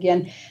weigh you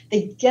again.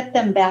 They get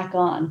them back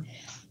on.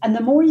 And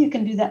the more you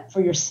can do that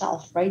for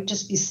yourself, right?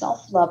 Just be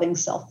self-loving,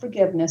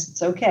 self-forgiveness.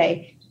 It's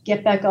okay.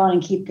 Get back on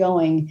and keep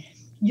going.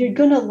 You're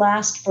going to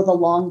last for the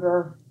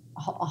longer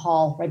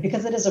haul, right?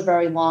 Because it is a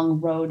very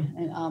long road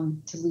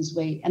to lose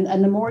weight.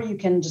 And the more you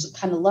can just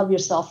kind of love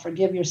yourself,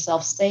 forgive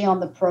yourself, stay on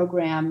the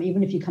program,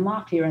 even if you come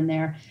off here and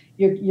there,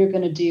 you're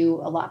going to do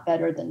a lot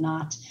better than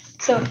not.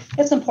 So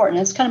it's important.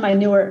 It's kind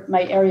of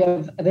my area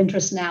of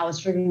interest now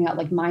is figuring out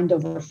like mind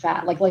over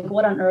fat, like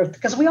what on earth,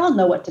 because we all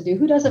know what to do.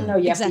 Who doesn't know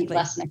you have to eat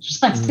less and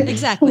exercise?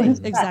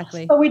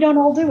 Exactly. But we don't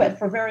all do it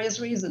for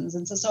various reasons.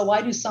 And so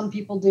why do some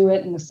people do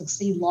it and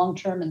succeed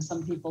long-term and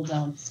some people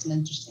don't? It's an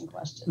interesting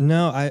question.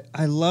 No,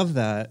 I love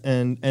that.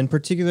 And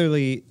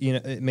particularly,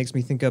 it makes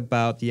me think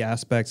about the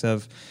aspects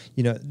of,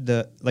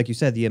 like you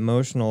said, the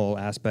emotional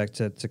aspect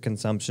to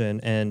consumption.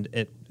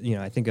 And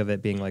I think of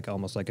it being like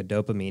almost like a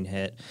dopamine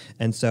hit.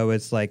 And so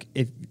it's like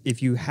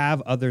if you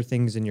have other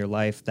things in your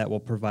life that will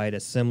provide a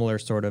similar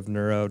sort of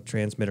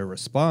neurotransmitter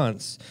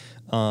response,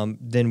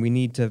 then we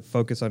need to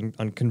focus on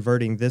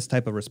converting this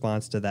type of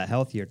response to that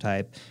healthier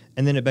type.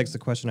 And then it begs the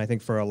question, I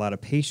think, for a lot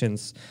of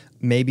patients,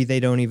 maybe they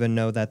don't even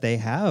know that they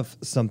have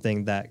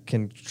something that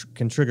can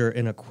trigger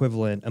an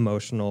equivalent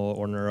emotional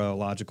or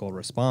neurological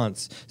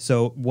response.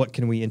 So what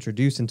can we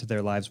introduce into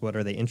their lives? What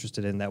are they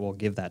interested in that will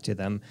give that to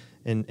them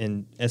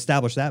and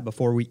establish that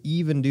before we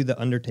even do the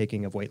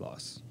undertaking of weight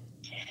loss?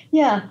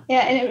 Yeah.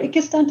 And it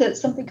gets down to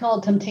something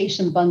called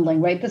temptation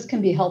bundling, right? This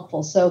can be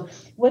helpful. So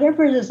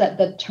whatever it is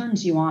that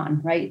turns you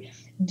on, right?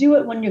 Do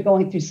it when you're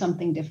going through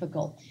something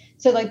difficult.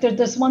 So like there's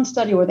this one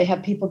study where they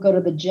have people go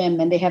to the gym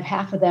and they have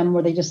half of them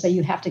where they just say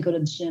you have to go to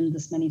the gym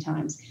this many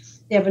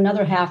times. They have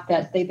another half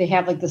that they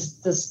have like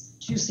this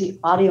juicy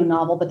audio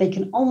novel, but they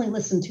can only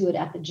listen to it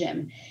at the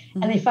gym.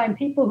 Mm-hmm. And they find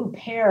people who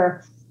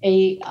pair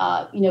an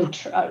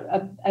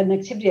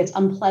activity that's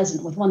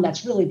unpleasant with one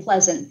that's really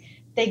pleasant,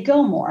 they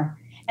go more.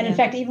 And in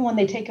fact, even when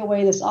they take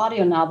away this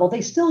audio novel,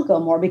 they still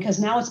go more because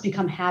now it's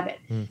become habit.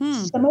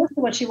 Mm-hmm. So most of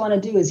what you want to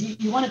do is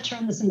you want to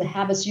turn this into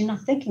habits. You're not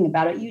thinking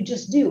about it. You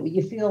just do.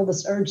 You feel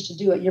this urge to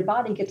do it. Your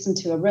body gets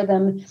into a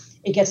rhythm.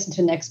 It gets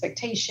into an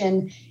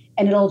expectation.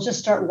 And it'll just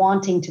start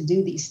wanting to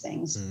do these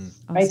things.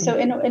 Mm-hmm. Right. Awesome.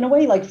 So in a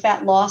way, like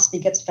fat loss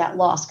begets fat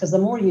loss, because the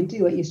more you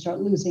do it, you start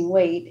losing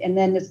weight. And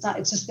then it's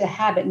just a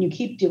habit and you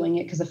keep doing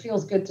it because it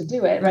feels good to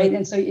do it. Right.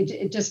 And so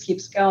it just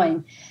keeps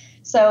going.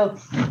 So,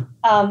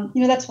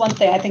 that's one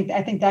thing. I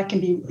think that can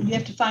be, you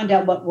have to find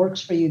out what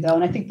works for you, though.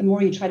 And I think the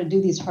more you try to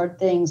do these hard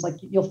things, like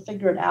you'll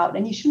figure it out.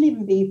 And you shouldn't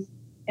even be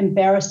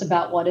embarrassed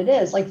about what it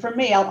is. Like for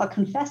me, I'll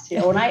confess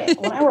here. When I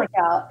work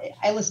out,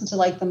 I listen to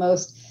like the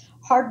most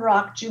hard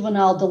rock,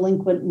 juvenile,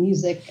 delinquent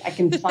music I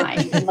can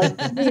find. And like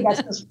to me,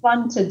 that's just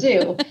fun to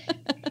do.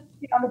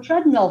 On the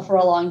treadmill for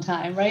a long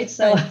time, right?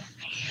 So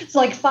it's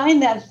like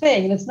find that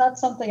thing, and it's not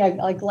something I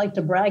like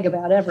to brag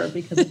about ever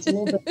because it's a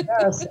little bit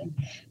embarrassing.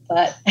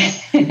 But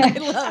I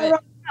love it.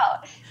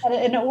 Out,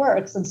 and it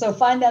works. And so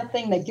find that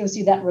thing that gives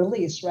you that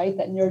release, right?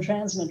 That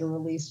neurotransmitter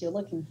release you're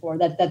looking for.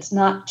 That's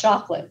not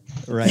chocolate.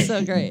 Right.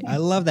 So great. I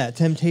love that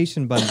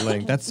temptation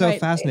bundling. That's so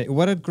fascinating.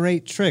 What a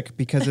great trick,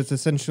 because it's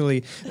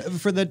essentially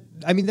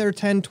there are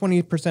 10,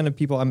 20% of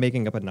people, I'm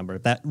making up a number,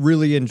 that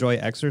really enjoy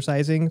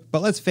exercising.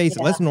 But let's face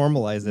it, let's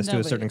normalize this to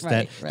a certain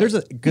extent. Right. There's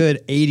a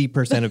good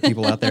 80% of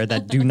people out there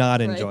that do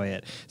not enjoy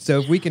it.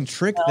 So if we can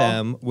trick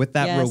them with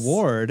that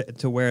reward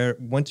to where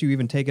once you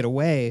even take it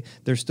away,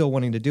 they're still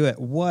wanting to do it.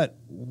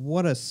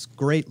 What a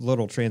great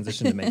little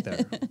transition to make there.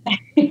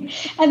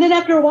 And then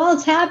after a while,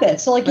 it's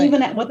habit. So like Right.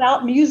 even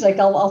without music,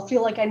 I'll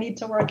feel like I need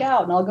to work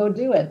out and I'll go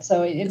do it.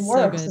 So it So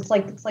works. good. It's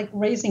like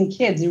raising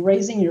kids. You're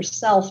raising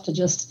yourself to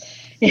just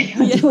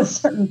do a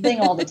certain thing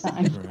all the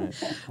time. Right.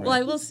 Well,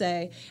 I will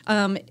say,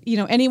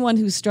 anyone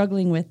who's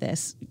struggling with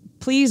this,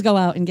 please go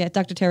out and get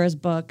Dr. Tara's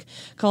book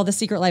called The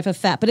Secret Life of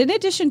Fat. But in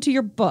addition to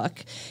your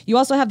book, you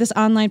also have this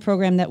online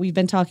program that we've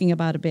been talking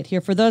about a bit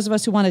here. For those of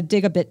us who want to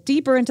dig a bit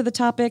deeper into the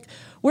topic,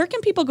 where can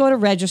people go to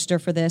register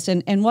for this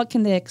and what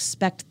can they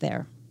expect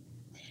there?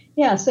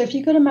 Yeah, so if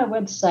you go to my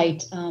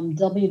website,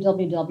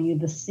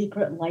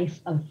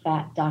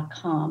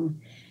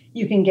 www.thesecretlifeoffat.com,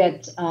 you can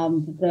get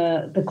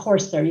the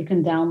course there. You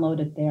can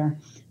download it there.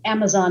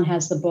 Amazon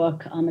has the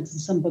book. It's in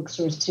some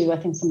bookstores too. I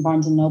think some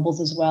Barnes and Nobles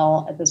as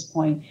well at this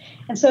point.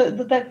 And so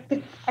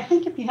I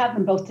think if you have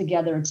them both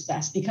together, it's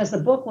best because the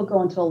book will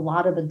go into a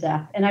lot of the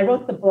depth. And I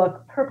wrote the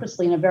book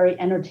purposely in a very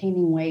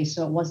entertaining way,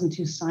 so it wasn't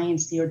too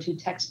sciencey or too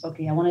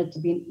textbooky. I wanted it to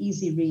be an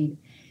easy read.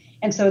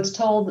 And so it's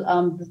told,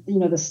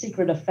 the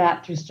secret of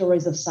fat through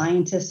stories of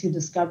scientists who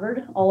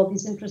discovered all of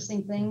these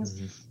interesting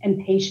things, and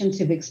patients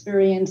who've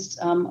experienced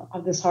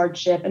of this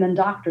hardship, and then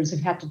doctors who've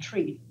had to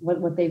treat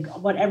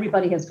what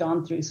everybody has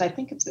gone through. So I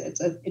think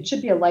it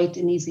should be a light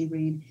and easy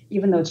read,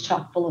 even though it's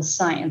chock full of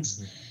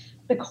science.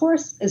 The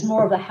course is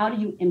more of a how do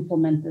you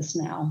implement this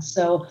now?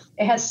 So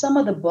it has some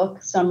of the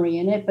book summary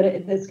in it, but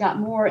it's got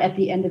more at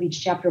the end of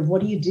each chapter of what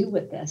do you do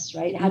with this,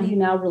 right? How do you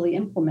now really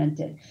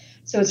implement it?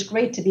 So it's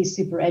great to be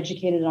super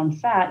educated on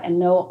fat and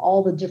know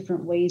all the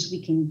different ways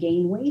we can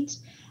gain weight.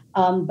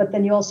 But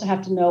then you also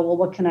have to know, well,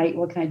 what can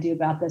I do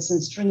about this,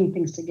 and stringing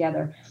things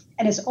together.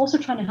 And it's also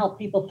trying to help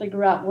people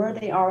figure out where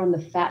they are on the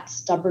fat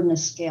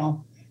stubbornness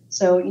scale.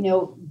 So,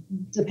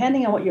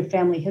 depending on what your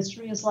family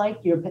history is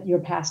like, your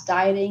past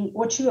dieting,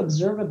 what you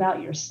observe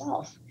about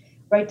yourself,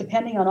 right?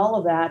 Depending on all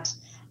of that,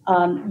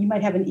 you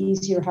might have an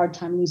easier, hard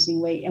time losing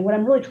weight. And what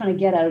I'm really trying to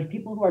get at is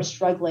people who are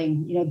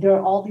struggling, there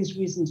are all these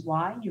reasons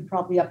why. You're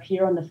probably up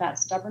here on the fat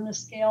stubbornness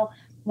scale.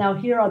 Now,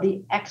 here are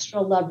the extra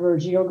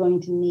levers you're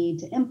going to need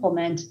to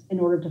implement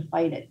in order to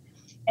fight it.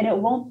 And it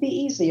won't be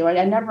easy, right?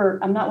 I'm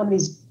not one of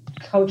these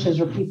coaches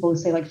or people who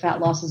say like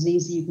fat loss is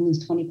easy, you can lose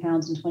 20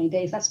 pounds in 20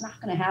 days. That's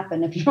not going to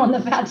happen if you're on the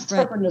fat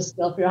stubbornness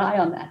scale, if you're high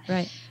on that.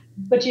 Right.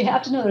 But you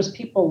have to know there's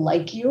people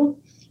like you,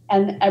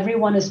 and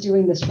everyone is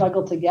doing the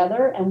struggle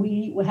together. And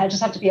we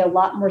just have to be a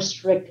lot more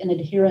strict and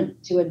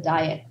adherent to a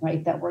diet,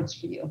 right, that works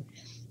for you.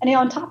 And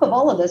on top of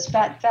all of this,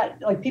 fat,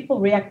 like people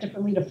react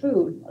differently to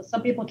food.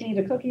 Some people can eat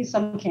a cookie,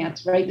 some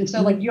can't, right? And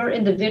so like your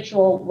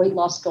individual weight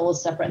loss goal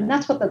is separate. And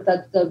that's what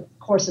the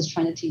course is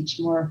trying to teach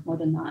more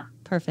than not.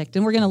 Perfect.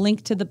 And we're going to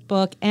link to the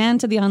book and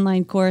to the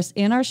online course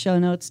in our show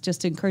notes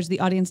just to encourage the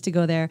audience to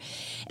go there.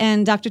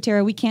 And Dr.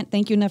 Tara, we can't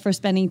thank you enough for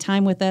spending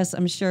time with us.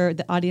 I'm sure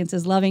the audience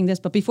is loving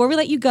this. But before we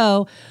let you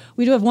go,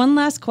 we do have one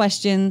last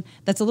question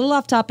that's a little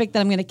off topic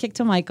that I'm going to kick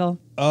to Michael.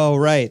 Oh,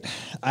 right.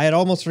 I had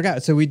almost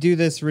forgot. So we do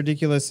this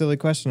ridiculous, silly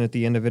question at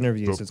the end of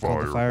interviews. It's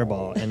called the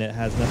Fireball, and it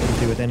has nothing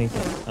to do with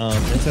anything.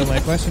 And so my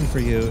question for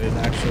you is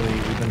actually,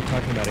 we've been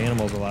talking about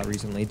animals a lot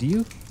recently. Do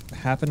you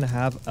happen to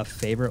have a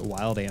favorite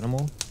wild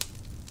animal?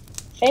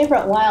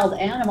 Favorite wild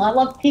animal? I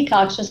love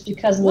peacocks just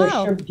because of their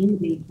sheer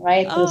beauty,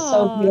 right? They're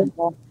so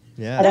beautiful.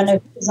 Yeah. I don't know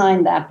who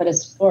designed that, but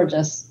it's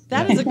gorgeous.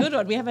 That is a good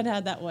one. We haven't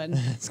had that one.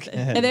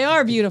 And they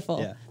are beautiful.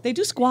 Yeah. They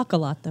do squawk a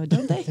lot, though,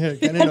 don't they?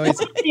 Kind of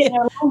noisy. They're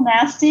a little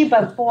nasty,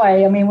 but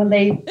boy, I mean, when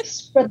they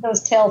spread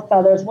those tail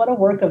feathers, what a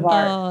work of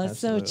art. Oh,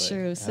 absolutely. So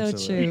true. So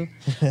Absolutely.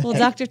 True. Well,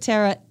 Dr.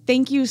 Tara,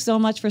 thank you so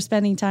much for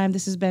spending time.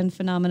 This has been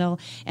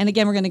phenomenal. And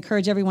again, we're going to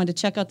encourage everyone to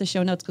check out the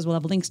show notes because we'll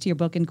have links to your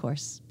book and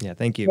course. Yeah,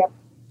 thank you. Yep.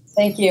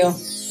 Thank you.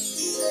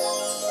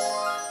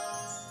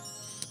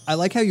 I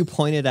like how you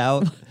pointed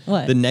out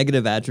the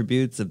negative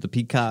attributes of the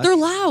peacock. They're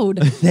loud.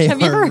 Have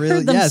you ever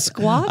heard them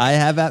squawk? I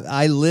have.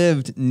 I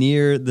lived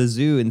near the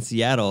zoo in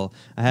Seattle.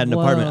 I had an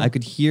apartment. I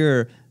could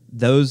hear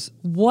those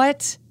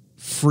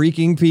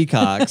freaking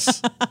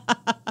peacocks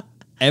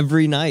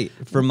every night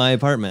from my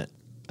apartment.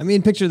 I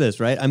mean, picture this,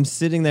 right? I'm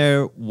sitting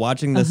there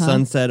watching the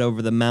sunset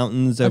over the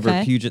mountains,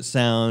 over Puget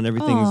Sound.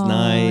 Everything's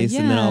nice.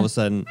 And then all of a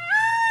sudden...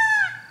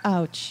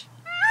 Ouch.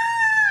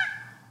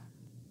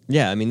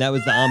 Yeah, I mean, that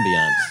was the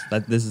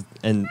ambiance.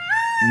 And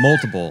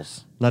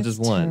multiples, not just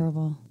one.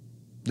 Terrible.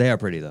 They are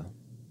pretty, though.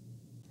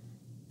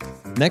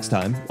 Next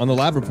time on the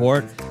Lab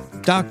Report,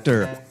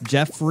 Dr.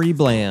 Jeffrey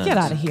Bland. Get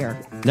out of here.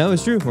 No,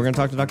 it's true. We're going to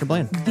talk to Dr.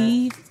 Bland.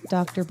 The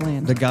Dr.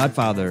 Bland. The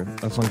godfather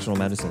of functional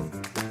medicine.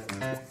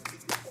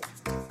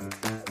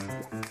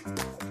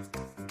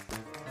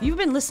 You've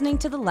been listening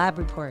to the Lab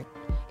Report.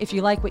 If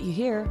you like what you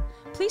hear,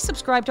 please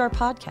subscribe to our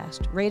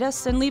podcast, rate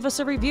us, and leave us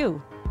a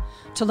review.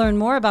 To learn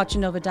more about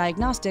Genova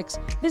Diagnostics,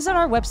 visit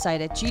our website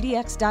at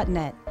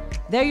gdx.net.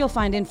 There you'll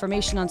find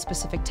information on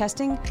specific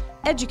testing,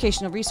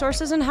 educational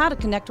resources, and how to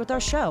connect with our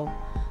show.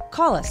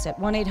 Call us at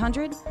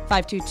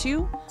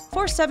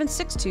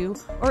 1-800-522-4762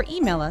 or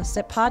email us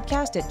at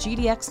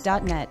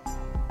podcast@gdx.net.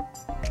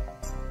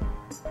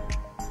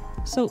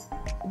 So,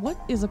 what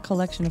is a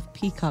collection of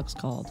peacocks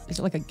called? Is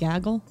it like a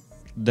gaggle?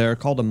 They're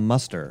called a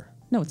muster.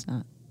 No, it's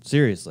not.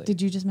 Seriously.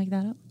 Did you just make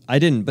that up? I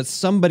didn't, but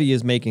somebody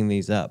is making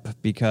these up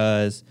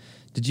because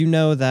did you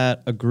know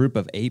that a group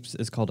of apes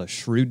is called a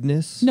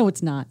shrewdness? No,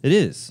 it's not. It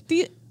is.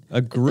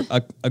 A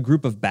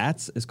group of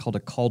bats is called a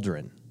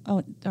cauldron.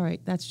 Oh, all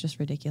right. That's just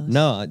ridiculous.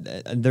 No,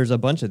 there's a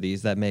bunch of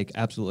these that make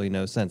absolutely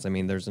no sense. I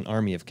mean, there's an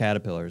army of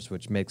caterpillars,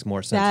 which makes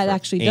more sense. That for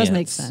actually does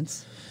make ants.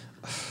 sense.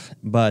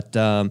 But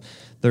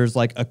there's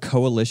like a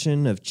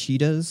coalition of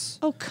cheetahs.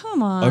 Oh,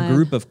 come on. A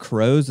group of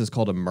crows is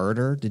called a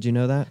murder. Did you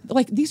know that?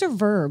 Like, these are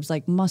verbs,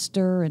 like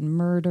muster and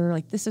murder.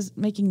 Like, this is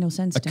making no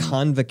sense A to me.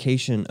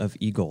 convocation of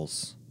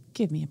eagles.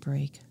 Give me a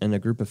break. And a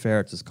group of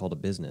ferrets is called a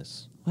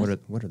business. What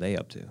are they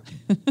up to?